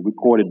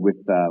 recorded with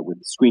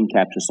screen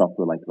capture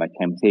software like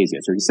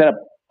Camtasia. So he set up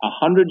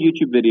 100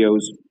 YouTube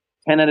videos,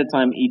 10 at a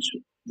time, each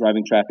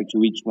driving traffic to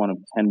each one of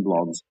 10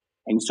 blogs.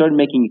 And he started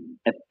making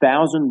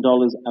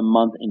 $1,000 a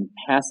month in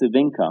passive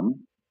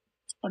income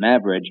on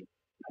average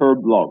per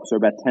blog. So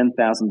about $10,000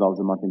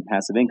 a month in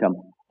passive income.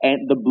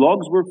 And the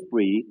blogs were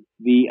free.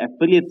 The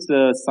affiliate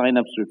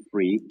signups were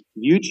free.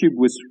 YouTube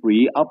was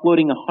free.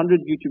 Uploading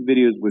 100 YouTube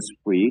videos was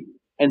free.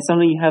 And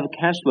suddenly you have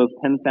a cash flow of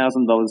 $10,000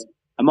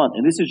 a month.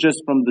 And this is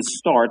just from the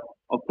start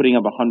of putting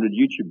up 100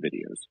 YouTube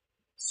videos.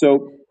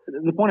 So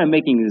the point I'm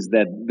making is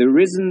that there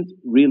isn't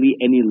really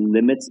any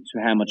limit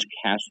to how much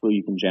cash flow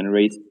you can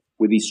generate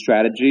with these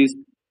strategies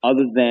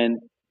other than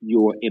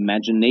your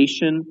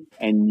imagination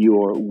and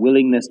your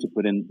willingness to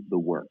put in the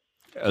work.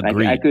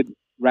 Agreed. I could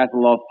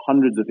rattle off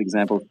hundreds of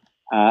examples.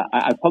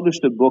 I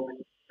published a book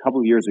a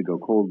couple of years ago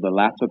called The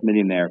Laptop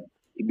Millionaire.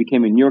 It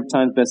became a New York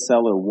Times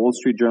bestseller, a Wall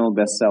Street Journal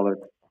bestseller.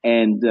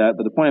 And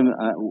but the point,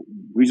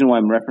 reason why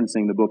I'm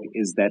referencing the book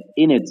is that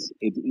in it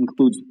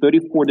includes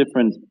 34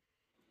 different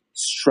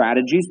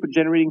strategies for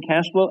generating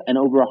cash flow and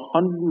over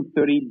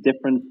 130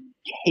 different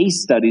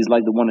case studies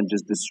like the one I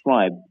just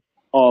described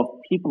of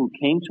people who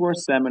came to our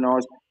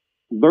seminars,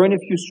 learned a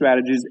few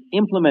strategies,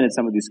 implemented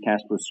some of these cash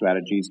flow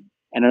strategies,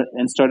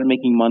 and started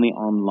making money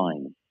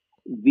online.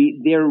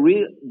 There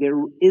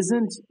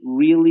isn't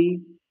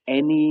really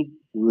any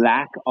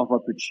lack of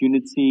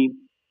opportunity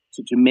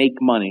to make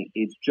money.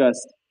 It's just,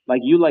 like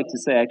you like to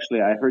say,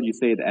 actually, I heard you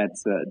say it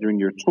during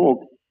your talk,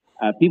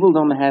 people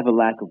don't have a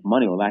lack of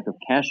money or lack of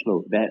cash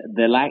flow. They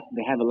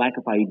have a lack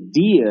of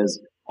ideas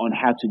on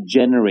how to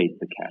generate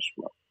the cash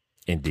flow.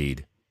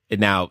 Indeed.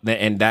 Now,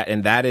 and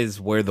that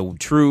is where the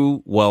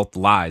true wealth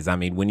lies. I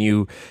mean, when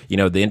the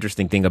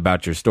interesting thing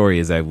about your story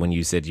is that when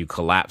you said you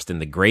collapsed in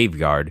the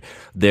graveyard,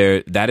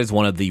 that is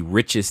one of the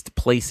richest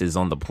places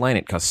on the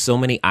planet because so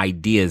many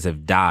ideas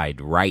have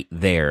died right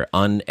there,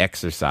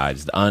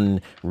 unexercised,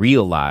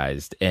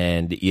 unrealized.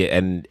 And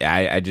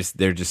there are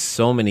just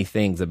so many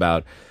things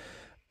about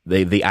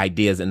the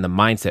ideas and the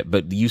mindset.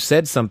 But you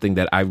said something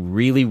that I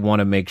really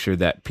want to make sure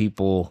that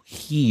people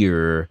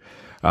hear,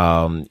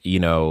 and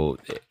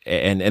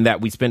that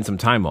we spend some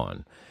time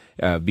on,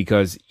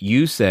 because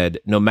you said,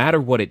 no matter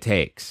what it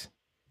takes,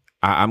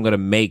 I'm going to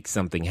make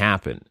something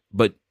happen.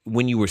 But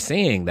when you were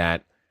saying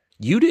that,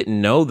 you didn't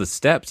know the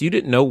steps. You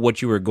didn't know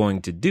what you were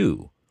going to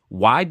do.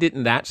 Why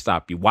didn't that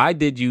stop you? Why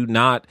did you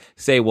not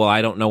say, well,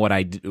 I don't know what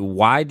I do?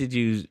 Why did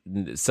you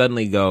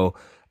suddenly go,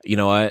 you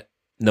know what,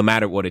 no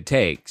matter what it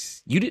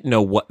takes? You didn't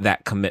know what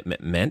that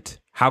commitment meant.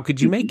 How could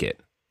you make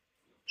it?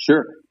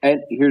 Sure. And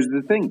here's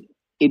the thing.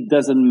 It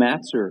doesn't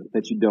matter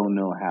that you don't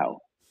know how.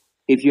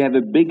 If you have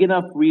a big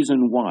enough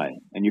reason why,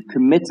 and you're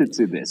committed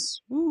to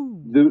this,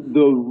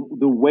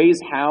 the ways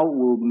how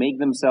will make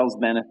themselves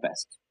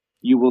manifest.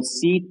 You will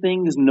see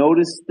things,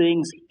 notice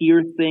things,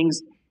 hear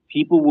things.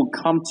 People will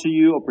come to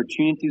you.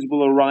 Opportunities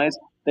will arise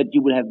that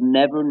you would have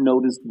never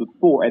noticed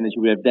before and that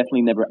you would have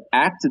definitely never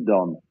acted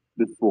on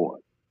before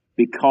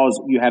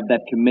because you have that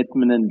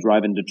commitment and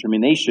drive and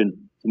determination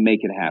to make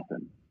it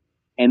happen.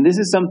 And this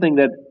is something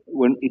that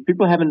if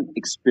people haven't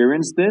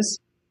experienced this,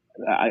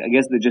 I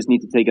guess they just need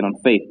to take it on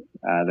faith,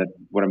 that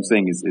what I'm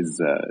saying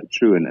is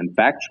true and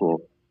factual.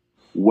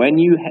 When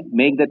you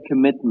make that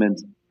commitment,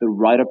 the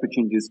right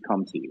opportunities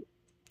come to you.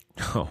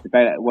 In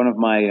fact, one of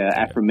my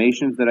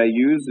affirmations that I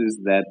use is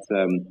that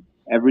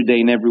every day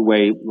in every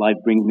way, life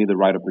brings me the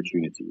right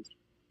opportunities.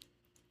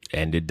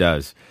 And it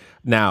does.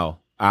 Now,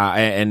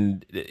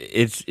 and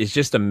it's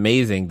just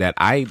amazing that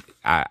I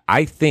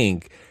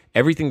think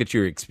everything that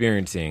you're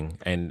experiencing,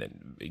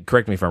 and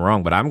correct me if I'm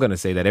wrong, but I'm going to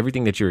say that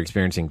everything that you're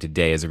experiencing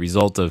today is a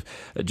result of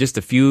just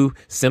a few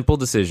simple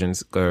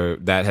decisions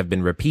that have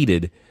been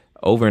repeated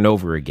over and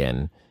over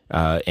again.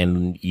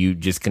 And you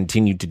just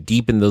continue to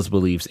deepen those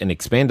beliefs and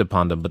expand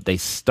upon them. But they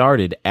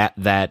started at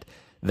that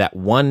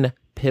one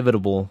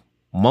pivotal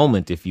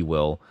moment, if you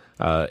will,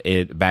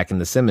 back in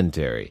the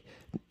cemetery.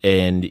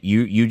 And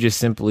you just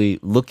simply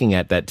looking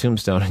at that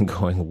tombstone and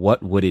going,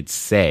 what would it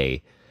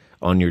say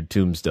on your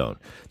tombstone?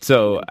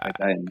 So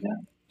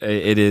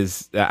it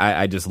is,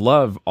 I just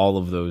love all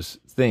of those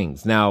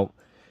things. Now,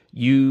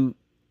 you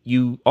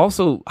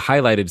also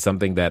highlighted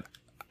something that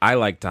I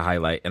like to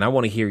highlight, and I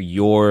want to hear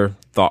your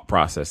thought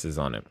processes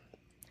on it.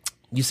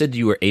 You said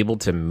you were able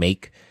to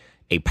make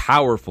a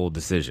powerful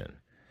decision.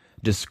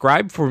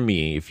 Describe for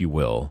me, if you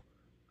will,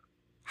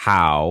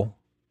 how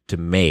to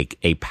make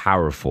a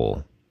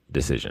powerful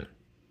decision.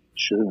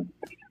 Sure.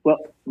 Well,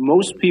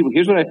 most people,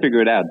 here's what I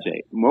figured out,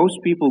 Jay.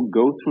 Most people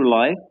go through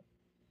life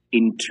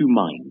in two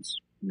minds.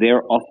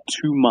 They're of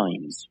two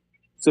minds.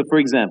 So, for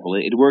example,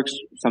 it works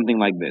something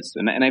like this.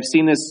 And I've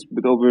seen this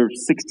with over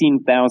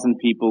 16,000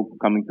 people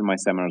coming through my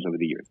seminars over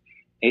the years.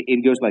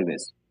 It goes like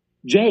this.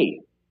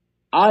 Jay,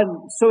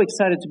 I'm so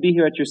excited to be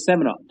here at your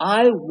seminar.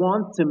 I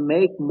want to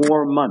make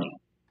more money.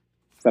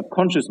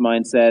 Subconscious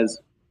mind says,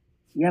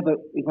 yeah, but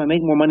if I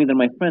make more money than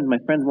my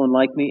friends won't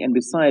like me. And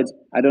besides,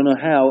 I don't know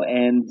how.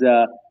 And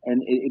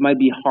it might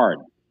be hard.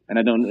 And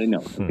I don't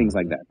know, things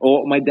like that.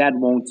 Or my dad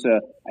won't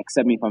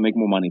accept me if I make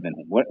more money than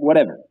him.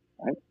 Whatever,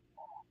 right?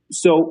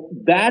 So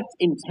that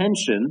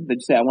intention that you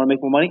say, I want to make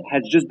more money,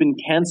 has just been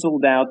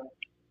canceled out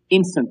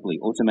instantly,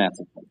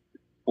 automatically.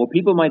 Or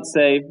people might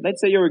say, let's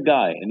say you're a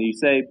guy and you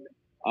say,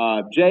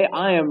 Jay,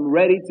 I am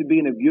ready to be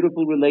in a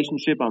beautiful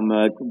relationship. I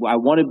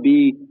want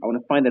to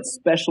find that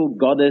special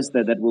goddess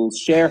that will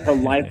share her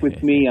life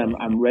with me.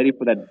 I'm ready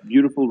for that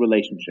beautiful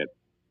relationship.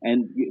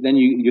 And then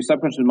your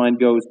subconscious mind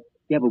goes,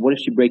 yeah, but what if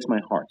she breaks my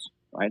heart,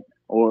 right?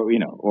 Or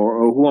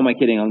who am I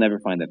kidding? I'll never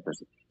find that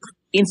person.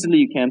 Instantly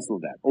you cancel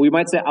that. Or you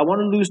might say, I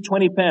want to lose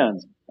 20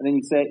 pounds. And then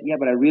you say, yeah,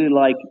 but I really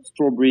like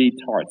strawberry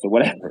tarts or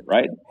whatever,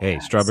 right? Hey,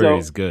 strawberry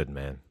is good,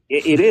 man.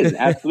 It is,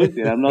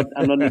 absolutely. I'm not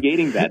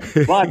negating that.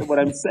 But what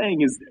I'm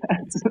saying is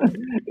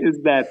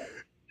that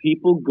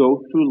people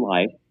go through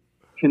life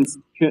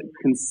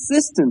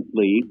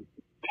consistently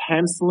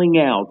canceling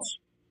out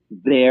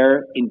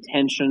their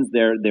intentions,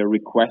 their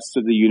requests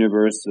of the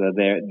universe,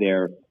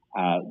 their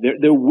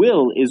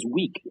will is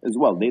weak as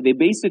well. They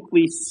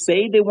basically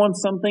say they want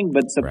something,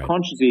 but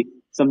subconsciously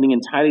something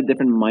entirely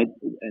different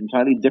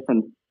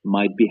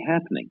might be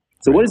happening.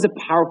 So what is a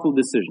powerful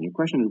decision? Your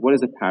question is, what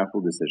is a powerful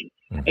decision?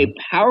 Mm-hmm. A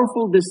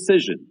powerful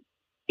decision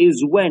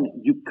is when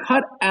you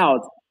cut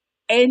out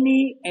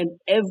any and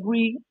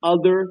every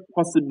other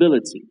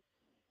possibility,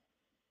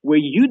 where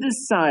you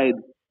decide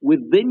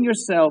within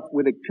yourself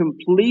with a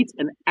complete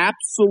and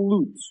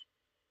absolute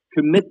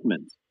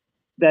commitment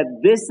that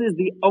this is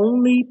the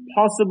only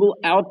possible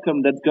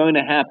outcome that's going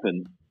to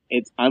happen.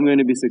 I'm going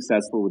to be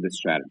successful with this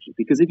strategy.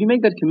 Because if you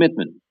make that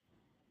commitment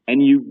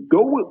and you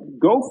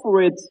go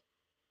for it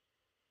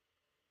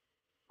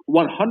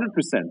 100%,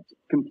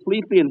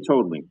 completely and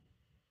totally,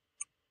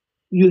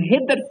 you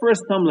hit that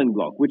first stumbling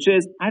block, which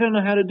is, I don't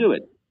know how to do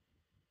it.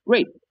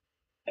 Great.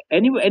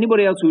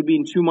 Anybody else who would be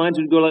in two minds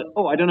would go like,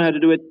 oh, I don't know how to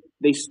do it.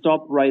 They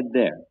stop right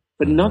there.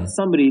 But not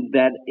somebody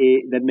that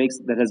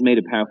has made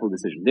a powerful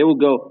decision. They will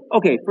go,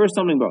 okay, first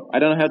stumbling block. I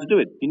don't know how to do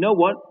it. You know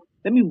what?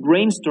 Let me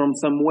brainstorm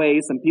some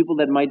ways, some people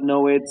that might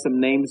know it, some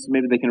names,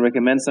 maybe they can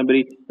recommend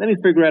somebody. Let me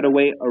figure out a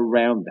way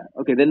around that.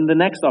 Okay, then the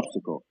next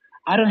obstacle.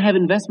 I don't have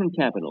investment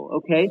capital.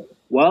 Okay,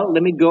 well,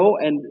 let me go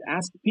and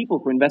ask people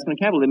for investment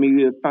capital. Let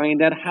me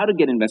find out how to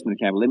get investment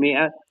capital. Let me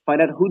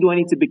find out who do I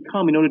need to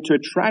become in order to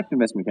attract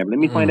investment capital. Let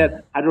me find out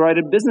how to write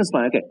a business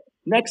plan. Okay,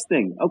 next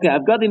thing. Okay,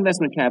 I've got the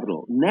investment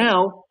capital.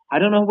 Now, I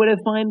don't know where to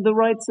find the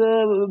right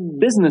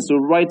business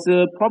or right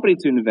property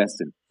to invest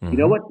in. Mm-hmm. You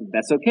know what?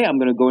 That's okay. I'm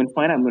going to go and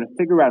find out. I'm going to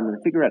figure out.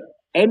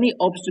 Any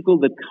obstacle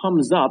that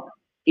comes up,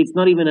 it's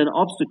not even an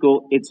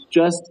obstacle. It's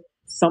just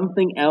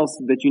something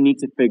else that you need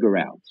to figure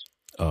out.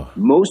 Oh,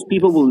 most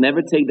people will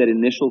never take that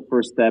initial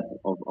first step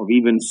of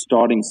even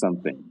starting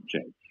something,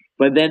 Jay.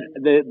 But then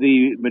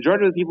the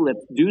majority of the people that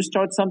do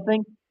start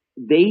something,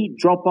 they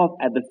drop off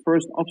at the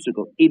first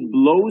obstacle. It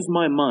blows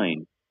my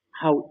mind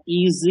how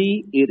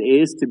easy it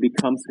is to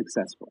become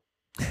successful.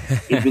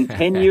 It's been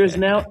 10 years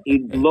now.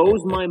 It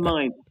blows my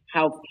mind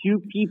how few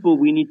people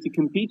we need to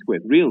compete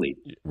with, really.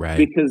 Right.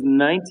 Because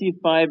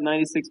 95,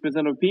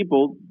 96% of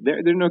people,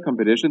 they're no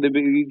competition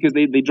because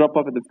they drop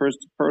off at the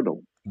first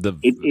hurdle.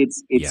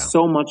 It's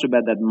so much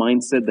about that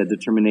mindset, that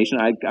determination.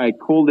 I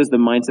call this the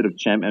mindset of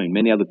champion. I mean,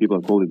 many other people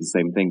have called it the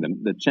same thing,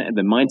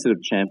 the mindset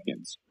of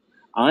champions.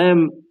 I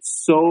am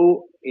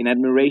so in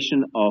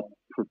admiration of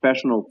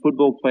professional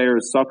football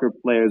players, soccer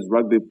players,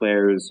 rugby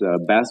players,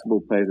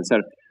 basketball players,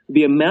 etc.,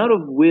 the amount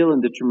of will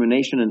and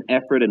determination and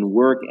effort and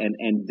work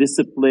and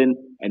discipline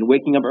and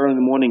waking up early in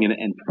the morning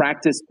and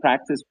practice,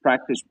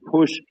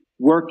 push,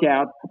 work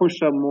out, push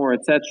some more,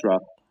 etc.,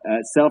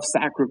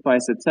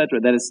 self-sacrifice, etc.,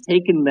 that has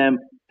taken them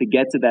to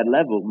get to that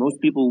level. Most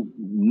people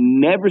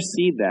never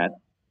see that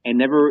and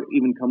never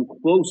even come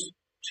close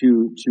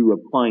to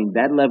applying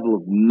that level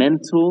of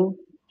mental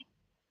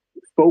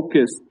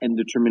focus and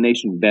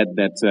determination that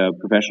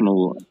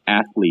professional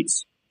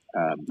athletes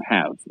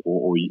have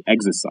or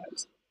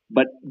exercise.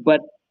 But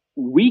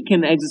we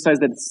can exercise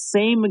that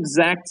same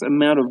exact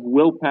amount of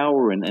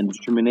willpower and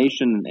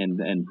determination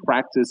and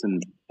practice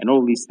and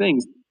all these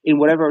things in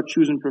whatever our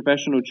chosen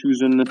profession or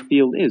chosen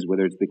field is,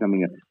 whether it's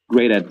becoming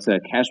great at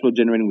cash flow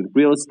generating with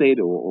real estate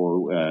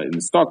or in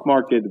the stock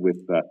market, with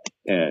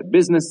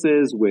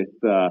businesses, with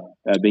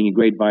being a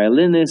great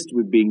violinist,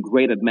 with being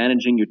great at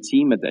managing your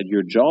team at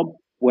your job,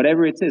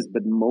 whatever it is.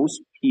 But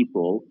most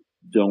people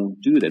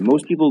don't do that.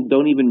 Most people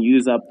don't even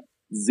use up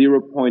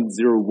 0.01%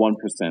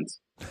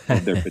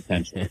 of their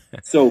potential.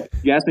 So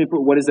you ask me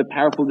what is a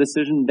powerful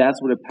decision?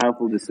 That's what a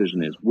powerful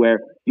decision is, where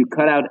you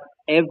cut out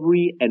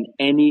every and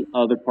any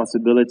other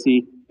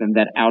possibility than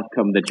that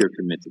outcome that you're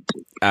committed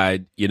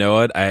to. You know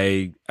what?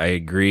 I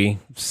agree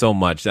so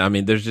much. I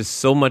mean, there's just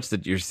so much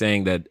that you're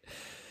saying that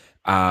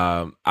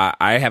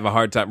I have a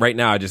hard time right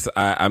now.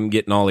 I'm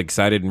getting all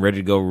excited and ready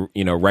to go,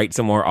 write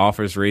some more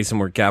offers, raise some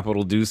more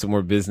capital, do some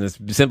more business,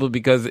 simply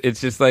because it's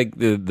just like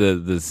the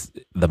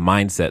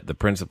mindset, the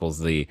principles,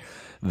 the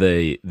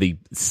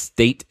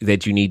state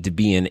that you need to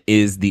be in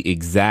is the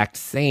exact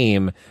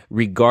same,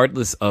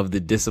 regardless of the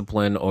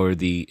discipline or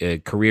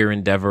the career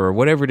endeavor or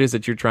whatever it is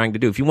that you're trying to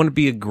do. If you want to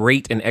be a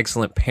great and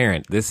excellent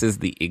parent, this is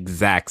the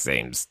exact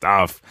same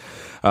stuff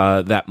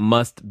that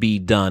must be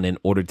done in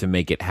order to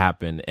make it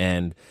happen.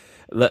 And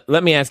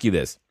let me ask you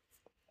this.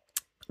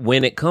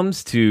 When it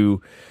comes to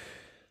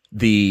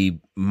the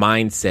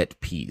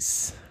mindset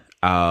piece,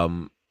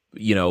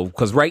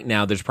 because right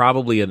now there's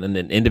probably an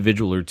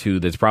individual or two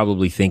that's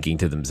probably thinking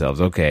to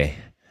themselves, okay,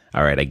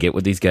 all right, I get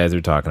what these guys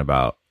are talking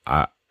about.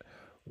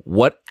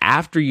 What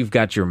after you've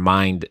got your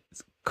mind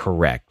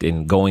correct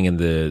and going in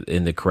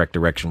the correct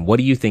direction, what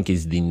do you think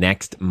is the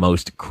next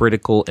most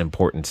critical,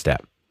 important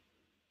step?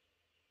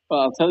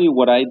 Well, I'll tell you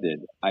what I did.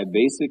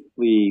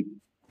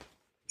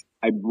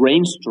 I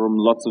brainstormed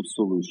lots of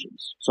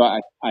solutions. So I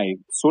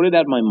sorted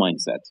out my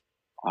mindset,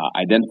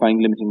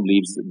 identifying limiting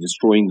beliefs,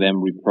 destroying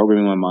them,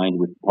 reprogramming my mind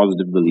with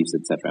positive beliefs,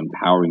 etc.,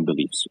 empowering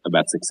beliefs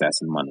about success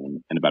and money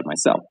and about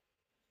myself.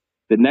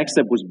 The next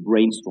step was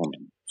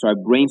brainstorming. So I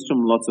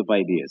brainstormed lots of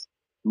ideas.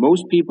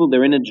 Most people,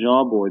 they're in a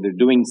job or they're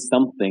doing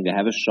something, they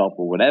have a shop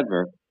or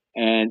whatever,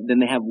 and then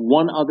they have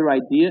one other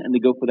idea and they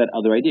go for that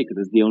other idea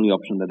because it's the only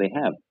option that they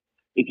have.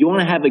 If you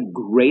want to have a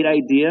great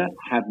idea,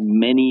 have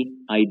many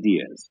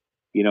ideas.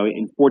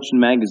 In Fortune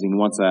magazine,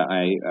 once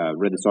I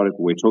read this article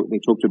where they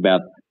talked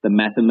about the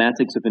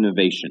mathematics of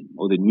innovation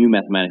or the new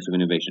mathematics of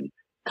innovation.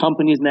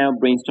 Companies now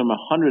brainstorm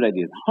 100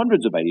 ideas,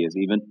 hundreds of ideas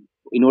even,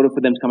 in order for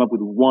them to come up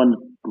with one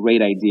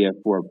great idea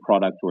for a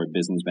product or a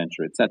business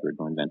venture, et cetera,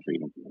 joint venture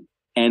even.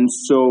 And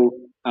so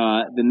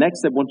the next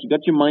step, once you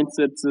got your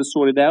mindset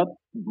sorted out,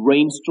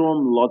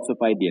 brainstorm lots of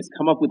ideas.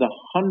 Come up with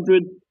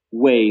 100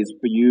 ways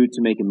for you to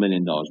make $1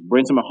 million.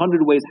 Brainstorm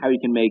 100 ways how you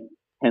can make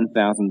 $10,000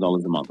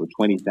 a month or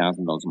 $20,000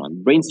 a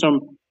month.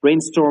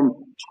 Brainstorm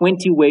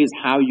 20 ways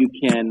how you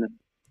can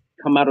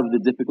come out of the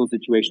difficult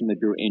situation that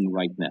you're in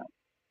right now.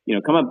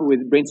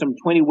 Brainstorm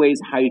 20 ways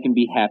how you can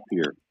be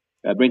happier.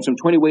 Brainstorm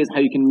 20 ways how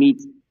you can meet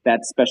that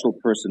special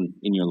person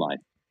in your life.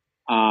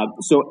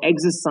 So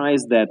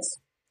exercise that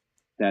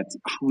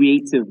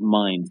creative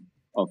mind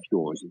of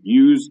yours.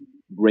 Use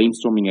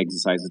brainstorming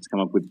exercises to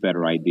come up with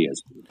better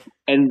ideas.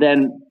 And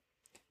then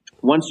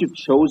once you've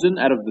chosen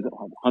out of the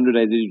 100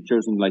 ideas, you've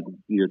chosen like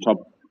your top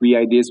 3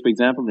 ideas, for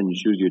example, then you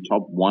choose your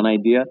top 1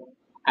 idea.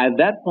 At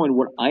that point,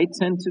 what I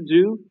tend to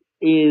do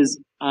is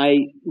I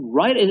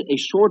write a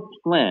short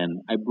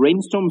plan. I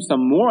brainstorm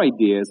some more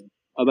ideas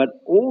about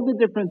all the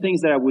different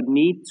things that I would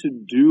need to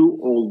do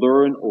or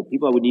learn or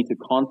people I would need to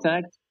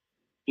contact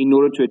in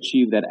order to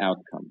achieve that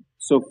outcome.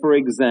 So, for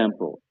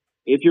example,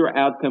 if your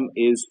outcome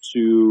is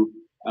to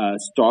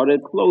start a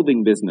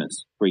clothing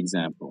business, for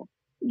example,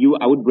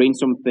 I would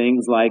brainstorm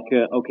things like,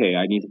 okay,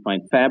 I need to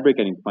find fabric,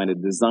 I need to find a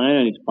designer,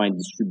 I need to find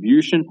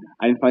distribution,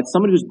 I need to find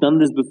somebody who's done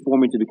this before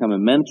me to become a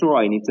mentor,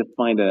 I need to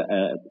find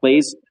a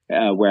place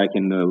where I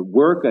can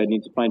work, I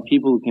need to find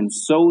people who can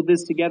sew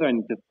this together, I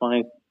need to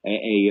find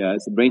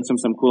brainstorm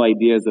some cool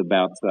ideas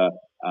about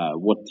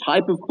what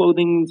type of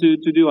clothing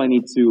to do, I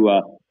need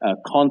to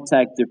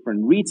contact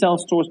different retail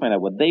stores, find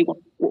out what they want,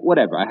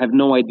 whatever. I have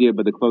no idea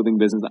about the clothing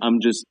business, I'm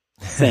just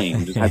saying,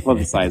 I'm just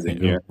hypothesizing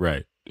here.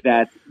 Right.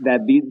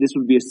 This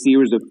would be a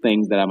series of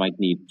things that I might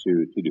need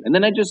to do. And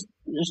then I just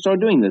start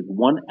doing this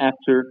one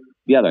after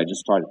the other. I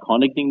just started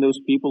contacting those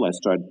people. I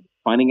started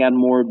finding out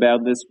more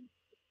about this.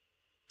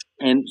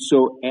 And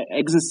so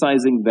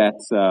exercising that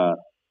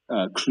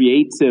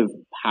creative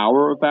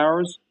power of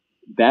ours,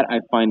 that I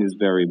find is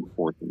very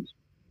important.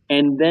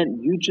 And then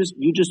you just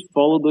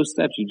follow those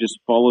steps. You just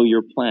follow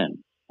your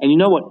plan. And you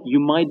know what? You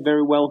might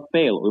very well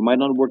fail, or it might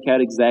not work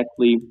out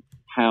exactly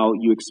how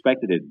you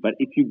expected it. But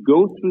if you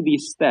go through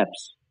these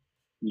steps,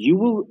 you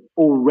will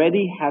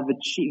already have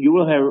achieved, you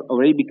will have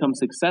already become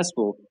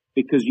successful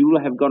because you will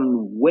have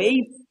gotten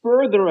way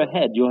further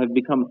ahead. You'll have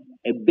become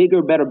a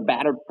bigger, better,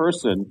 badder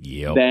person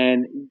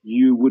than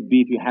you would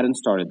be if you hadn't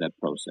started that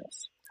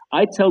process.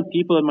 I tell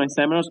people in my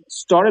seminars,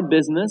 start a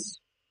business,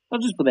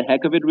 not just for the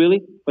heck of it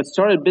really, but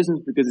start a business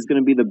because it's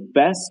going to be the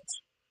best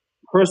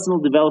personal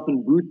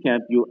development boot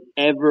camp you'll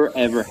ever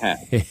have.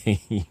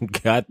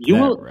 You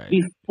will right.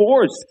 be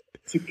forced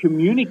to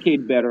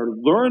communicate better,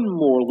 learn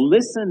more,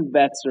 listen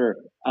better,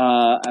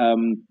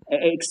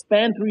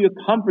 expand through your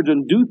comfort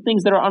zone, do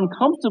things that are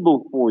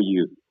uncomfortable for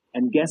you.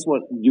 And guess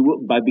what? You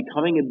will, by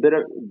becoming a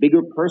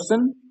bigger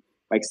person,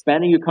 by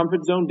expanding your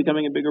comfort zone,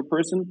 becoming a bigger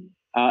person,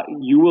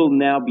 you will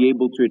now be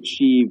able to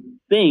achieve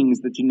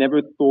things that you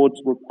never thought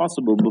were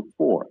possible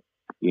before,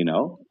 you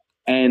know?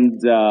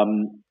 And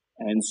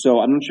so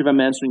I'm not sure if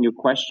I'm answering your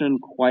question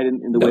quite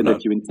in the way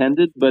that you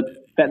intended, but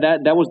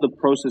that was the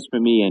process for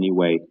me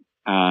anyway.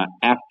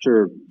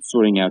 After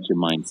sorting out your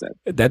mindset.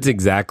 That's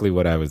exactly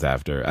what I was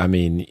after. I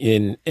mean,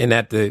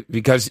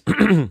 because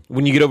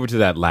when you get over to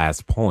that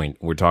last point,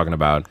 we're talking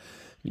about,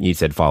 you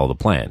said follow the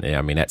plan.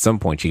 I mean, at some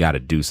point you got to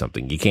do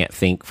something. You can't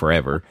think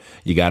forever.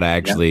 You got to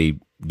actually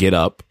get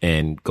up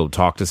and go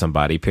talk to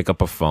somebody, pick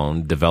up a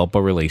phone, develop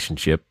a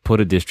relationship,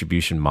 put a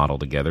distribution model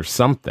together,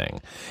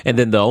 something. And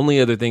then the only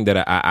other thing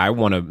that I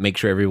want to make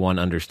sure everyone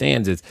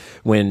understands is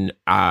when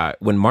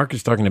Mark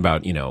is talking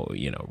about,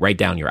 write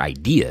down your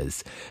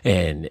ideas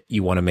and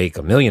you want to make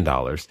 $1 million,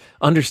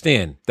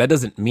 understand that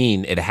doesn't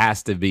mean it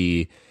has to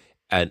be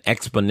an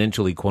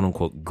exponentially quote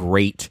unquote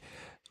great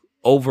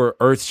over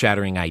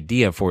earth-shattering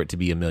idea for it to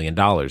be $1 million.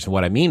 And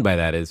what I mean by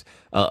that is,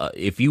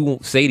 if you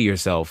say to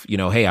yourself,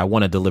 hey, I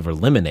want to deliver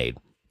lemonade.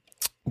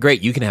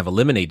 Great, you can have a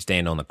lemonade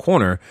stand on the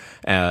corner,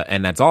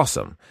 and that's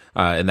awesome.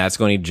 And that's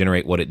going to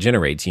generate what it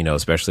generates,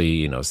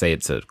 especially, say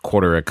it's a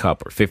quarter a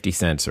cup or 50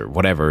 cents or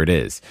whatever it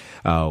is.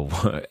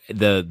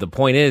 The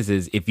point is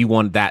if you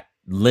want that,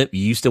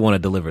 you still want to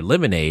deliver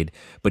lemonade,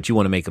 but you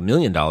want to make $1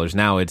 million.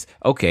 Now it's,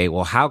 okay,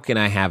 well, how can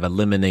I have a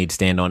lemonade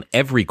stand on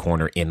every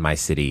corner in my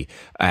city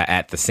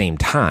at the same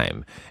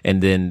time?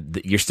 And then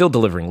you're still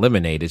delivering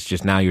lemonade. It's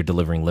just now you're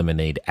delivering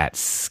lemonade at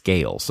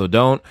scale. So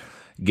don't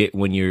get,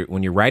 when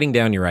you're writing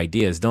down your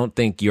ideas, don't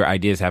think your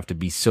ideas have to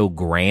be so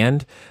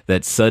grand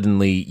that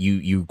suddenly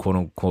you quote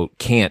unquote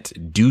can't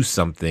do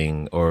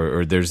something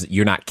or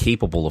you're not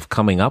capable of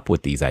coming up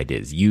with these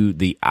ideas.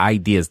 The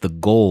ideas, the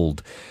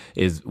gold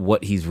is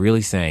what he's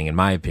really saying, in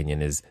my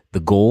opinion, is the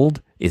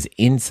gold is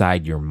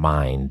inside your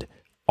mind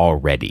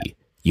already.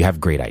 You have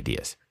great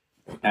ideas.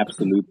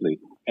 Absolutely.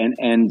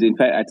 And in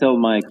fact, I tell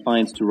my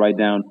clients to write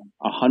down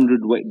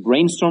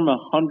brainstorm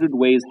 100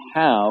 ways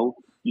how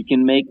you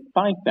can make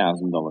 $5,000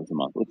 a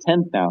month or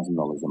 $10,000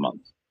 a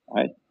month,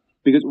 right?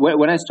 Because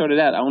when I started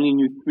out, I only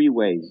knew 3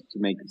 ways to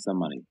make some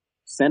money.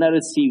 Send out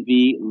a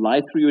CV, lie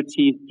through your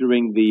teeth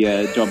during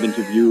the job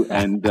interview,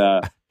 and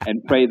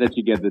pray that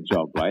you get the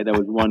job, right? That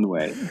was one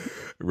way.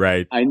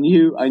 Right. I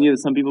knew that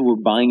some people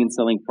were buying and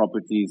selling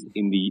properties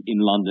in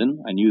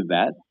London. I knew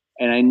that.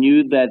 And I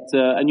knew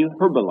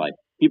Herbalife.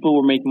 People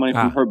were making money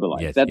from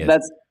Herbalife. Yes,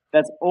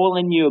 That's all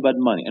I knew about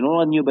money. And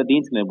all I knew about the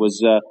internet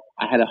was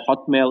I had a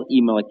Hotmail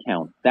email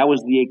account. That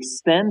was the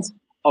extent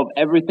of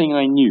everything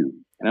I knew.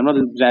 And I'm not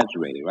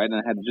exaggerating, right? And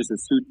I had just a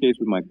suitcase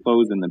with my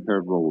clothes and a pair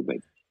of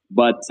rollerblades.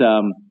 But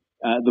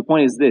the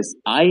point is this.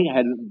 I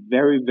had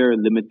very, very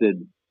limited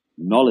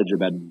knowledge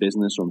about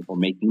business or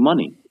making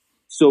money.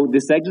 So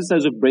this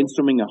exercise of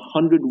brainstorming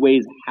 100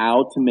 ways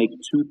how to make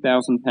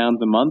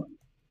 £2,000 a month,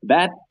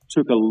 that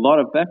took a lot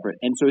of effort.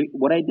 And so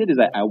what I did is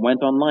I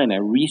went online. I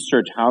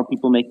researched how are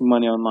people making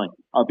money online.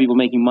 How are people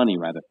making money,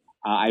 rather?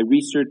 I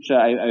researched,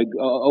 I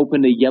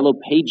opened the Yellow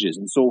Pages.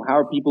 And so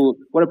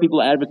what are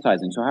people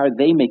advertising? So how are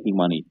they making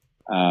money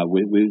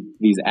with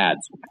these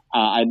ads?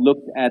 I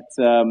looked at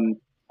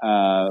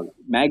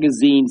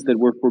magazines that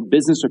were for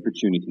business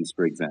opportunities,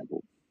 for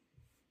example.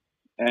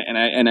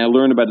 And I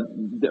learned about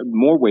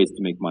more ways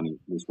to make money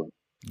this way.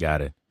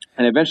 Got it.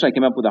 And eventually I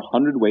came up with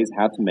 100 ways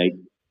how to make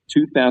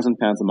 £2,000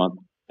 a month.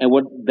 And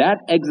what that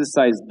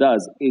exercise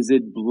does is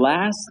it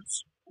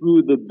blasts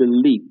through the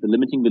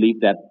limiting belief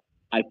that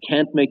I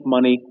can't make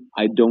money,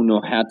 I don't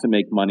know how to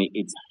make money,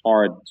 it's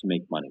hard to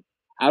make money.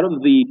 Out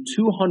of the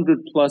 200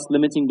 plus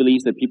limiting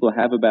beliefs that people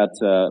have about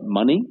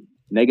money,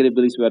 negative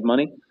beliefs about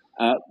money,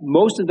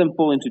 most of them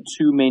fall into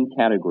 2 main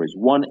categories.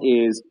 One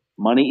is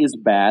money is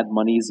bad,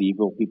 money is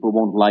evil, people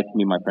won't like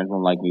me, my friends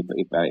won't like me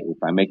if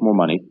I make more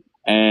money,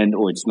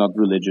 or it's not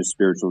religious,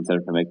 spiritual,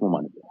 etc. if I make more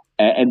money.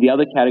 And the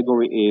other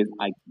category is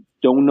I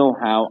don't know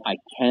how, I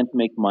can't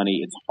make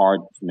money, it's hard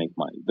to make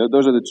money.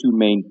 Those are the 2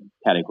 main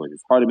categories.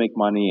 It's hard to make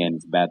money and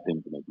it's a bad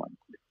thing to make money.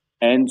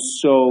 And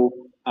so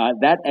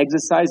that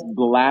exercise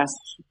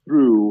blasts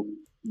through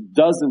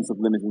dozens of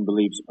limiting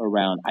beliefs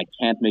around I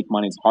can't make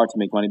money, it's hard to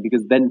make money,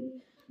 because then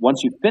once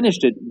you've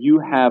finished it,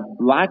 you have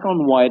black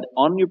on white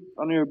on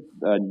your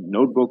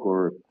notebook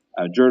or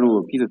a journal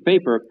or piece of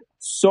paper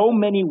so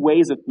many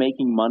ways of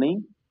making money,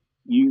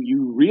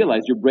 you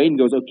realize your brain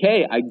goes,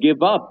 okay, I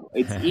give up.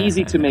 It's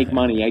easy to make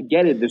money. I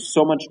get it. There's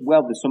so much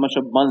wealth. There's so much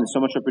abundance, so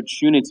much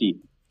opportunity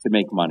to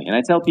make money. And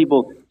I tell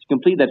people to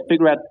complete that,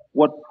 figure out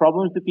what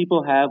problems do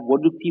people have,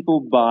 what do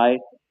people buy,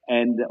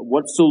 and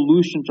what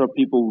solutions are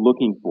people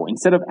looking for.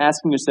 Instead of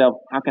asking yourself,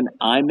 how can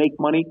I make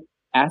money?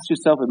 Ask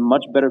yourself a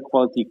much better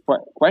quality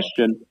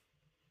question.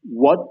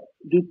 What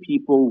do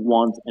people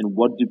want and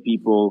what do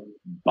people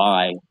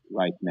buy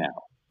right now?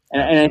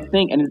 And I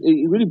think, and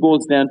it really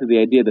boils down to the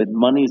idea that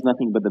money is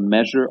nothing but the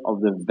measure of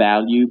the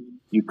value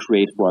you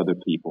create for other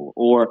people.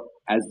 Or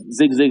as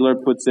Zig Ziglar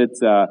puts it,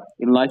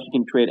 in life you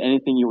can create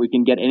anything you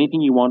can get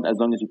anything you want as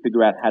long as you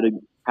figure out how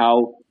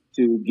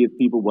to give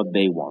people what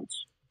they want.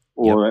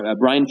 Or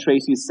Brian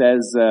Tracy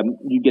says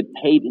you get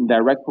paid in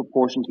direct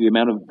proportion to the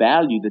amount of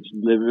value that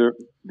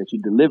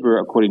you deliver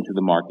according to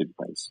the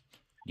marketplace.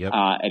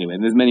 Anyway,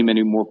 and there's many,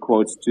 many more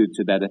quotes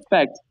to that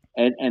effect.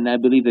 And I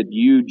believe that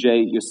you,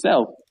 Jay,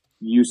 yourself,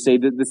 you say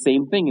that the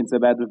same thing. It's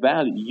about the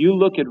value. You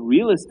look at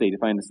real estate,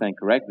 if I understand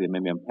correctly,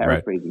 maybe I'm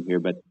paraphrasing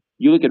here, but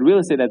you look at real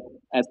estate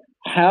as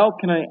how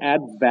can I add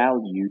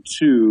value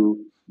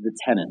to the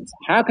tenants?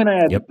 How can I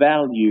add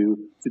value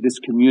to this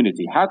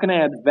community? How can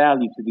I add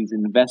value to these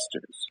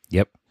investors?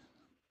 Yeah.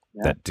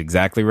 That's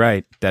exactly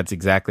right. That's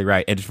exactly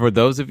right. And for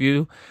those of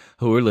you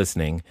who are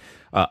listening,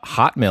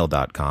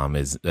 Hotmail.com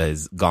is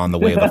gone the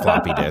way of the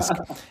floppy disk,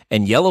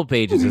 and Yellow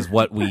Pages is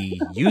what we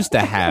used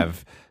to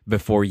have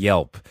before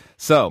Yelp.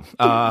 So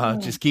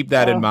just keep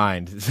that in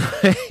mind.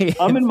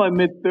 I'm in my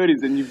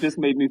mid-30s, and you've just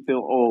made me feel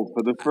old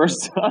for the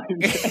first time.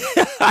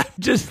 I'm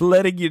just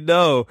letting you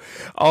know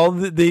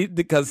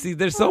because see,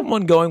 there's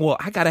someone going, well,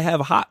 I got to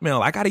have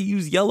Hotmail. I got to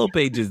use Yellow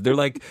Pages. They're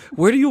like,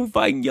 where do you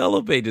find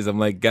Yellow Pages? I'm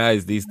like,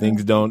 guys, these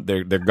things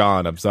they're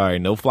gone. I'm sorry.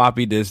 No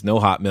floppy disk, no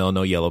Hotmail,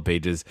 no Yellow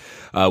Pages.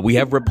 We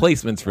have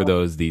replacements for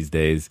those these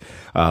days.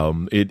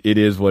 It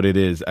is what it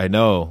is. I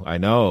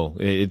know.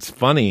 It's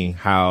funny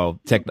how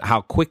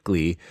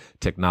quickly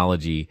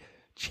technology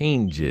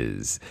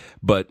changes,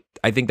 but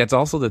I think that's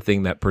also the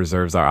thing that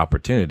preserves our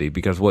opportunity,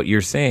 because what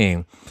you're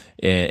saying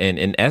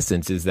in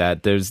essence is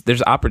that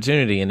there's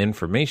opportunity and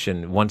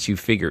information once you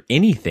figure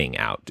anything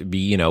out.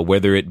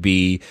 Whether it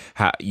be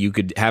how you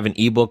could have an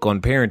ebook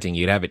on parenting,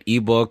 you'd have an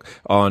ebook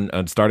on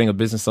starting a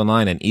business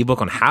online, an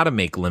ebook on how to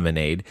make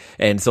lemonade.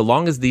 And so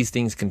long as these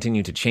things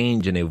continue to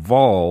change and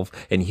evolve,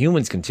 and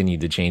humans continue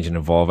to change and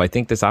evolve, I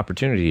think this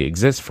opportunity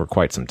exists for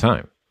quite some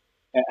time.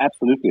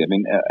 Absolutely. I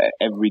mean,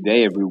 every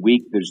day, every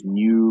week, there's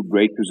new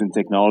breakthroughs in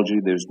technology.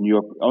 There's new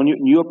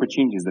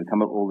opportunities that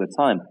come up all the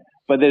time.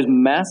 But there's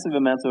massive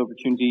amounts of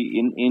opportunity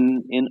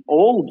in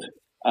old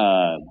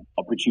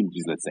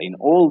opportunities, let's say, in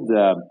old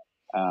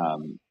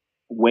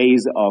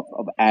ways of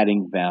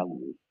adding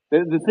value.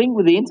 The thing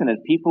with the internet,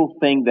 people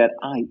think that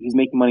he's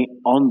making money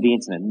on the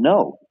internet.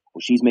 No.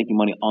 Or she's making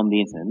money on the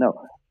internet. No.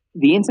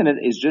 The internet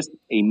is just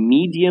a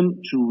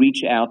medium to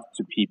reach out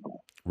to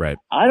people. Right.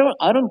 I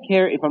don't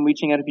care if I'm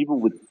reaching out to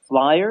people with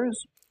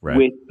flyers,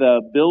 with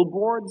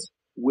billboards,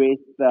 with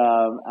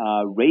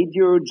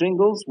radio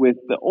jingles,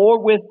 or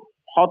with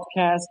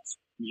podcasts,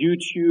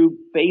 YouTube,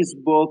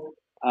 Facebook,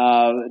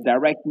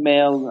 direct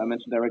mail. I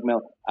mentioned direct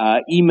mail,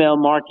 email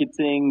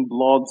marketing,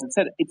 blogs,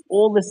 etc. It's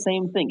all the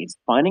same thing. It's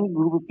finding a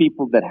group of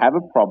people that have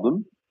a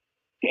problem,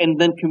 and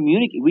then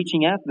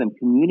reaching out to them,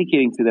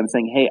 communicating to them,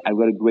 saying, "Hey, I've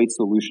got a great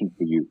solution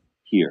for you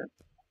here."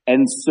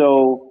 And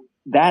so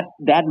that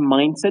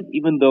mindset,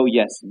 even though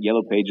yes,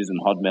 Yellow Pages and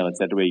Hotmail,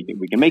 etc.,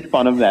 we can make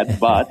fun of that,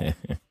 but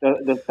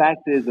the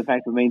fact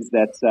remains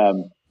that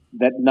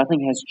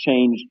nothing has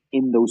changed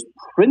in those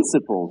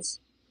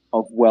principles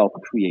of wealth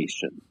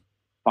creation.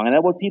 Find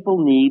out what people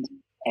need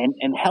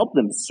and help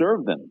them,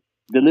 serve them,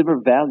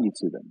 deliver value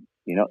to them.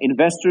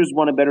 Investors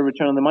want a better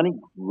return on the money.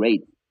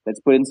 Great.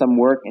 Let's put in some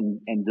work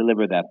and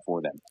deliver that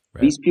for them.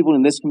 Right. These people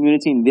in this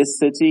community, in this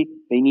city,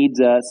 they need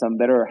some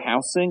better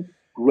housing.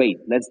 Great.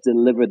 Let's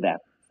deliver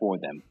that for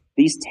them.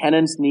 These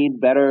tenants need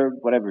better,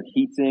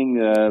 heating,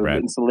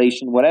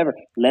 insulation, whatever.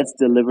 Let's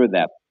deliver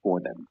that for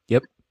them.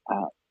 Yep.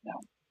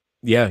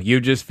 Yeah, you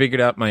just figured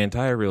out my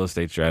entire real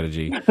estate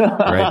strategy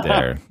right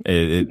there.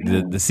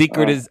 The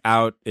secret is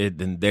out,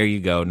 and there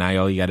you go. Now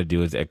all you got to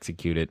do is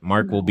execute it.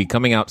 Mark will be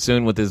coming out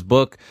soon with his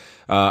book,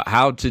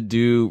 How to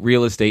Do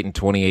Real Estate in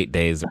 28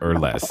 Days or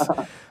Less.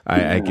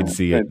 I can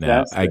see it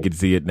now. I can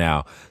see it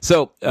now.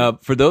 So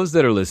for those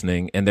that are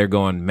listening and they're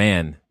going,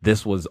 man,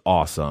 this was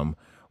awesome,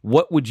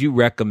 what would you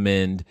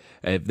recommend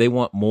if they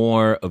want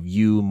more of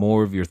you,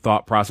 more of your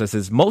thought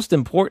processes? Most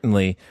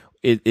importantly,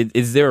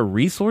 is there a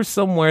resource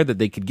somewhere that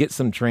they could get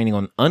some training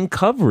on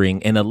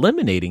uncovering and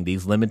eliminating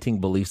these limiting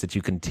beliefs that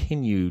you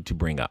continue to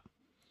bring up?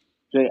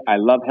 Jay, I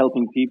love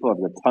helping people. I've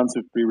got tons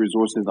of free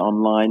resources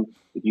online.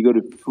 If you go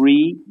to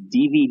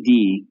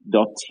freedvd.tv,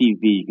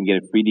 you can get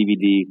a free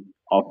DVD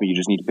off me. You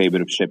just need to pay a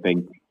bit of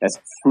shipping. That's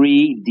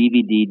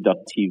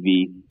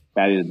freedvd.tv.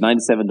 Valued at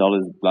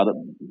 $97,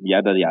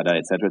 yada, yada,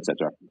 et cetera, et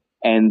cetera.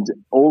 And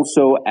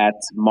also at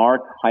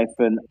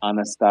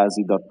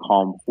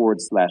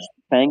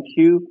mark-anastasi.com/thank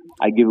you.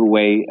 I give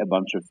away a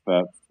bunch of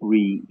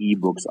free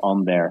ebooks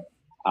on there,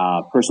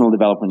 personal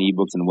development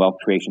ebooks and wealth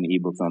creation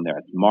ebooks on there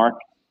at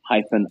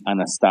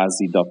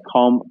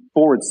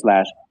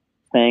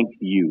mark-anastasi.com/thank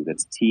you.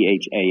 That's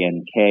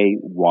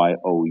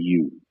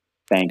THANKYOU.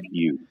 Thank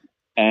you.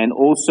 And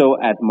also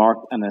at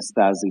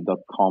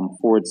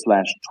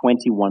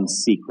mark-anastasi.com/21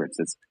 secrets.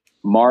 It's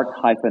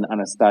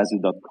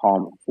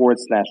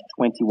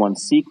mark-anastasi.com/21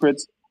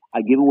 secrets.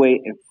 I give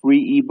away a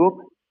free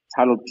ebook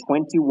titled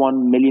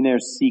 21 Millionaire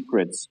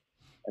Secrets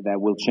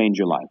that will change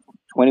your life.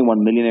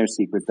 21 Millionaire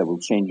Secrets that will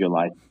change your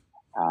life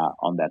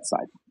on that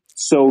site.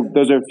 So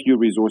those are a few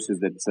resources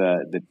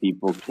that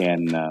people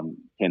can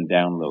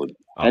download.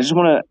 And I just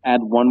want to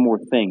add one more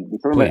thing. We're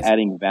talking about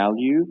adding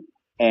value,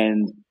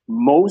 and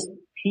most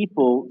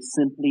people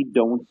simply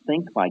don't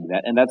think like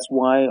that, and that's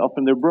why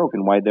often they're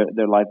broken, why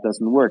their life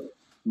doesn't work.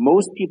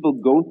 Most people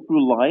go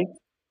through life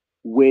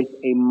with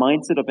a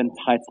mindset of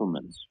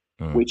entitlement,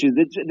 which is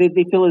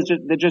they feel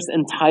they're just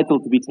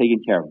entitled to be taken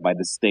care of by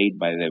the state,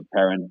 by their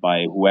parent,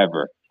 by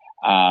whoever.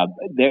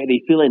 They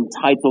feel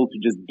entitled to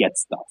just get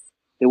stuff.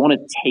 They want to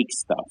take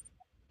stuff,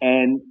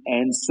 and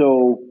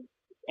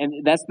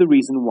that's the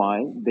reason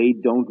why they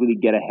don't really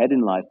get ahead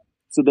in life.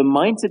 So the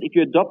mindset, if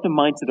you adopt a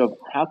mindset of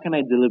how can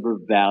I deliver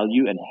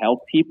value and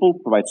help people,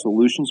 provide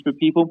solutions for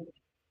people,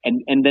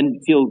 and then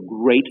feel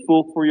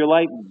grateful for your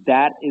life,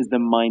 that is the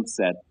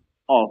mindset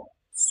of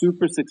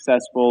super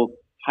successful,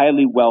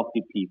 highly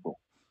wealthy people.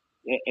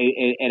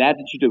 An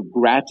attitude of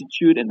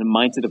gratitude and the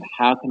mindset of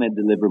how can I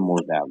deliver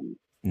more value.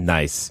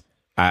 Nice.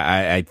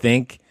 I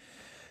think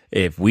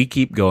if we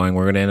keep going,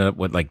 we're going to end up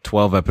with like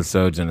 12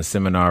 episodes in a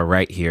seminar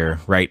right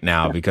here, right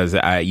now, because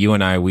you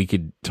and I, we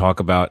could talk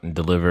about and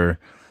deliver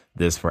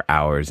this for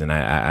hours, and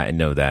I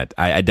know that.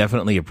 I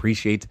definitely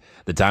appreciate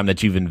the time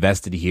that you've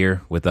invested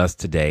here with us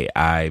today.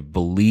 I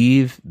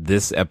believe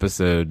this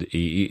episode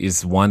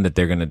is one that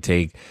they're going to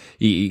take.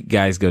 You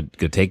guys go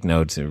take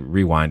notes and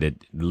rewind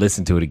it,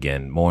 listen to it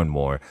again more and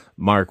more.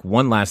 Mark,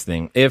 one last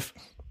thing. If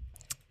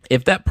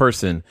that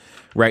person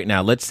right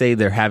now, let's say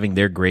they're having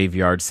their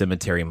graveyard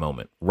cemetery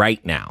moment right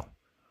now,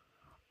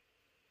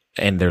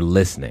 and they're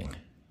listening,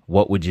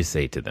 what would you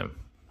say to them?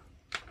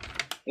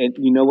 And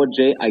you know what,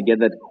 Jay? I get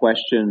that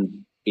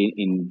question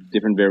in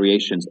different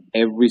variations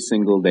every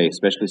single day,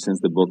 especially since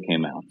the book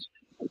came out.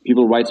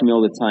 People write to me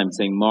all the time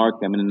saying,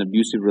 Mark, I'm in an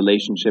abusive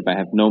relationship. I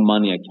have no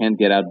money. I can't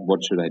get out.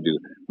 What should I do?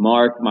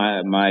 Mark,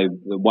 my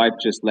wife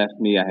just left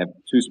me. I have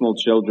 2 small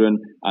children.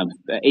 I'm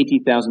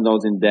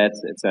 $80,000 in debt.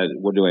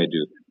 What do I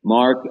do?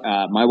 Mark,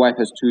 my wife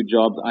has 2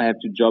 jobs. I have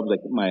 2 jobs.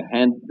 Like I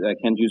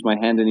can't use my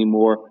hand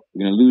anymore.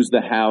 We're going to lose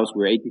the house.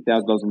 We're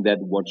 $80,000 in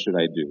debt. What should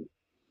I do?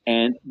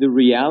 And the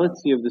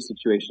reality of the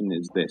situation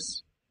is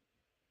this,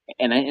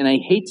 and I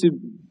hate to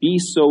be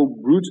so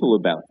brutal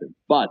about it,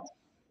 but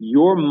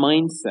your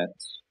mindset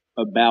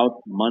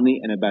about money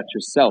and about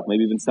yourself,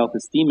 maybe even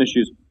self-esteem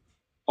issues,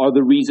 are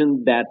the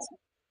reason that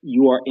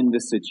you are in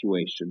this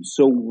situation.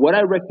 So what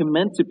I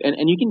recommend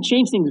and you can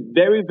change things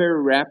very,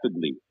 very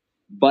rapidly,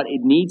 but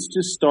it needs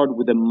to start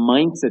with a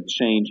mindset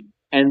change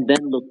and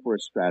then look for a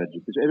strategy.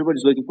 Because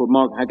everybody's looking for,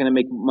 Mark, how can I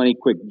make money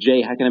quick?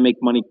 Jay, how can I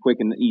make money quick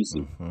and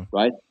easy,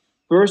 right?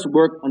 First,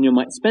 work on your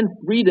mind. Spend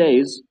 3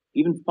 days,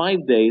 even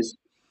 5 days,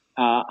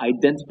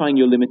 identifying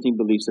your limiting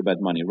beliefs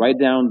about money. Write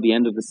down the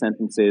end of the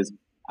sentences.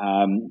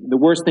 The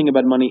worst thing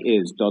about money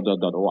is ...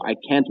 or I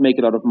can't make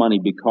it out of money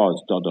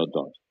because ...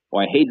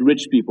 or I hate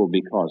rich people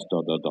because ...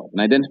 And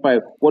identify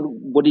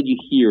what did you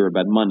hear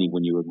about money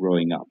when you were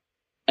growing up.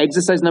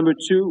 Exercise number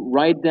 2,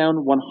 write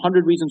down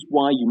 100 reasons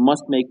why you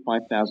must make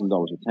 $5,000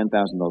 or $10,000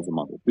 a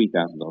month or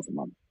 $3,000 a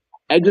month.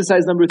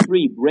 Exercise number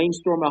 3,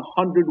 brainstorm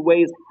 100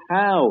 ways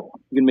how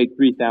you can make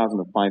 $3,000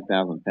 or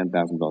 $5,000, $10,000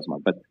 a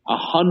month. But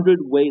 100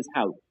 ways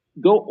how.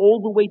 Go all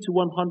the way to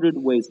 100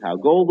 ways how.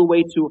 Go all the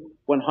way to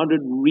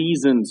 100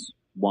 reasons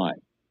why.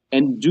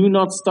 And do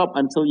not stop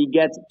until you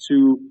get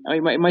to,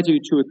 it might take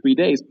you 2 or 3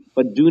 days,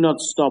 but do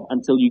not stop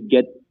until you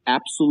get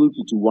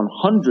absolutely to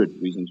 100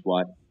 reasons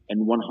why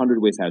and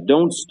 100 ways how.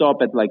 Don't stop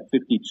at like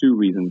 52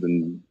 reasons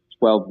and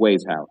 12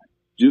 ways how.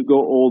 Do go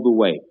all the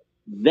way.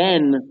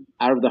 Then,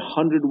 out of the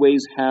 100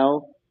 ways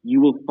how,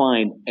 you will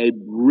find a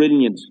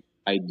brilliant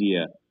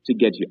idea to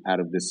get you out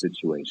of this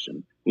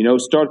situation.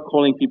 Start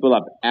calling people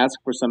up, ask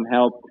for some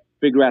help,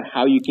 figure out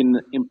how you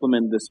can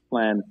implement this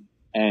plan,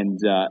 and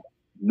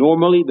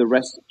normally the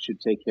rest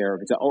should take care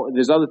of it.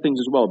 There's other things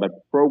as well, but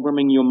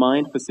programming your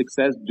mind for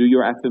success, do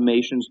your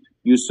affirmations,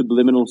 use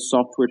subliminal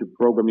software to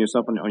program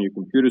yourself on your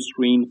computer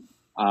screen,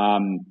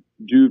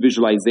 do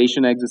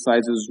visualization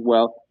exercises as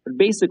well. But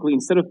basically,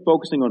 instead of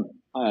focusing on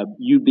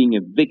you being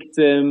a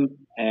victim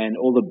and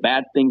all the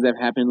bad things that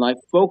have happened in life,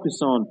 focus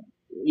on,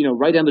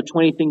 write down the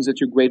 20 things that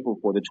you're grateful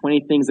for, the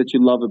 20 things that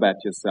you love about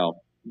yourself,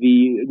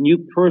 the new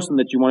person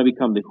that you want to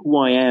become, the who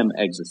I am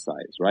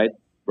exercise, right?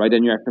 Write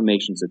down your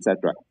affirmations,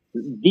 etc.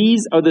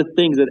 These are the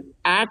things that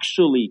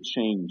actually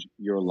change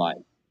your life.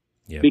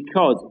 Yeah.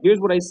 Because here's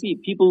what I see.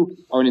 People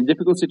are in a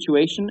difficult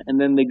situation and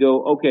then they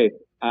go, okay,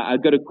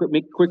 I've got to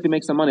quickly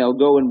make some money. I'll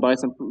go and buy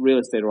some real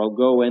estate, or I'll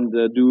go and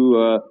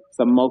do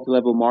some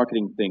multi-level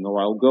marketing thing,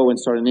 or I'll go and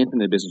start an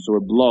internet business or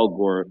a blog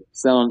or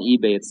sell on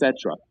eBay,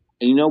 etc.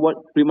 And you know what?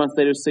 3 months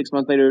later, 6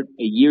 months later,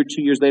 a year,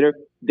 2 years later,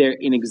 they're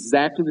in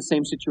exactly the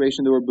same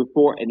situation they were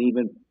before, and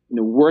even in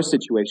a worse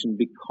situation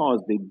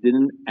because they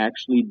didn't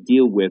actually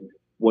deal with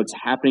what's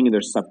happening in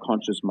their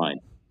subconscious mind.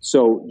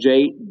 So,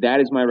 Jay,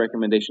 that is my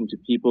recommendation to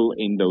people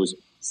in those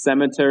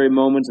cemetery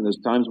moments and those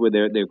times where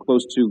they're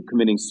close to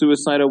committing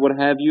suicide or what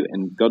have you.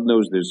 And God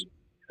knows there's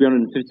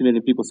 350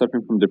 million people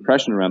suffering from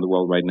depression around the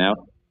world right now.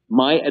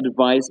 My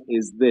advice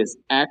is this: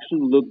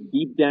 actually look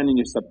deep down in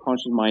your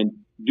subconscious mind,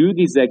 do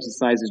these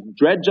exercises,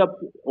 dredge up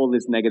all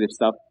this negative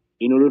stuff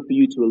in order for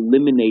you to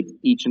eliminate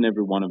each and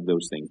every one of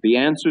those things. The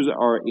answers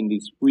are in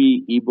these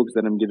free ebooks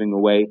that I'm giving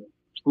away.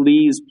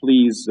 Please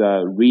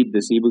read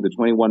this ebook, The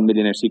 21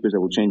 Millionaire Secrets That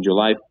Will Change Your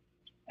Life.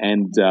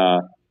 And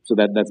so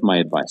that's my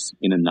advice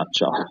in a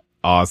nutshell.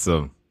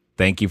 Awesome.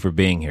 Thank you for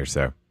being here,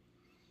 sir.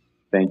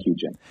 Thank you,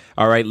 Jim.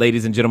 All right,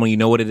 ladies and gentlemen, you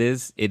know what it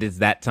is? It is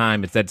that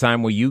time. It's that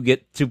time where you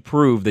get to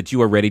prove that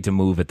you are ready to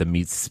move at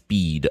the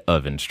speed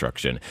of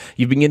instruction.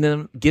 You've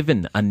been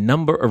given a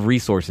number of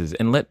resources,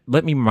 and let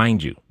me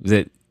remind you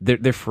that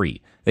they're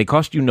free. They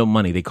cost you no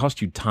money. They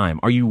cost you time.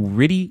 Are you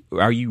really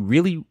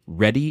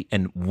ready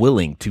and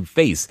willing to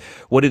face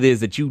what it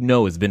is that you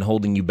know has been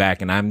holding you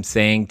back? And I'm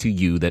saying to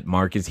you that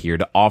Mark is here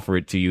to offer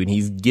it to you, and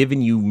he's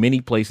given you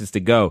many places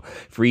to go.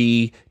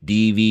 Free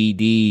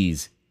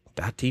DVDs.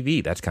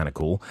 .tv. That's kind of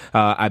cool.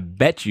 I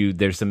bet you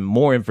there's some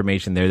more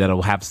information there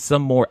that'll have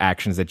some more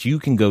actions that you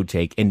can go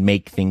take and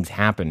make things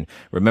happen.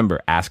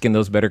 Remember, asking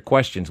those better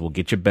questions will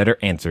get you better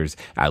answers.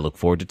 I look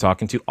forward to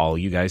talking to all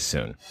you guys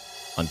soon.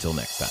 Until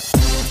next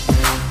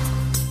time.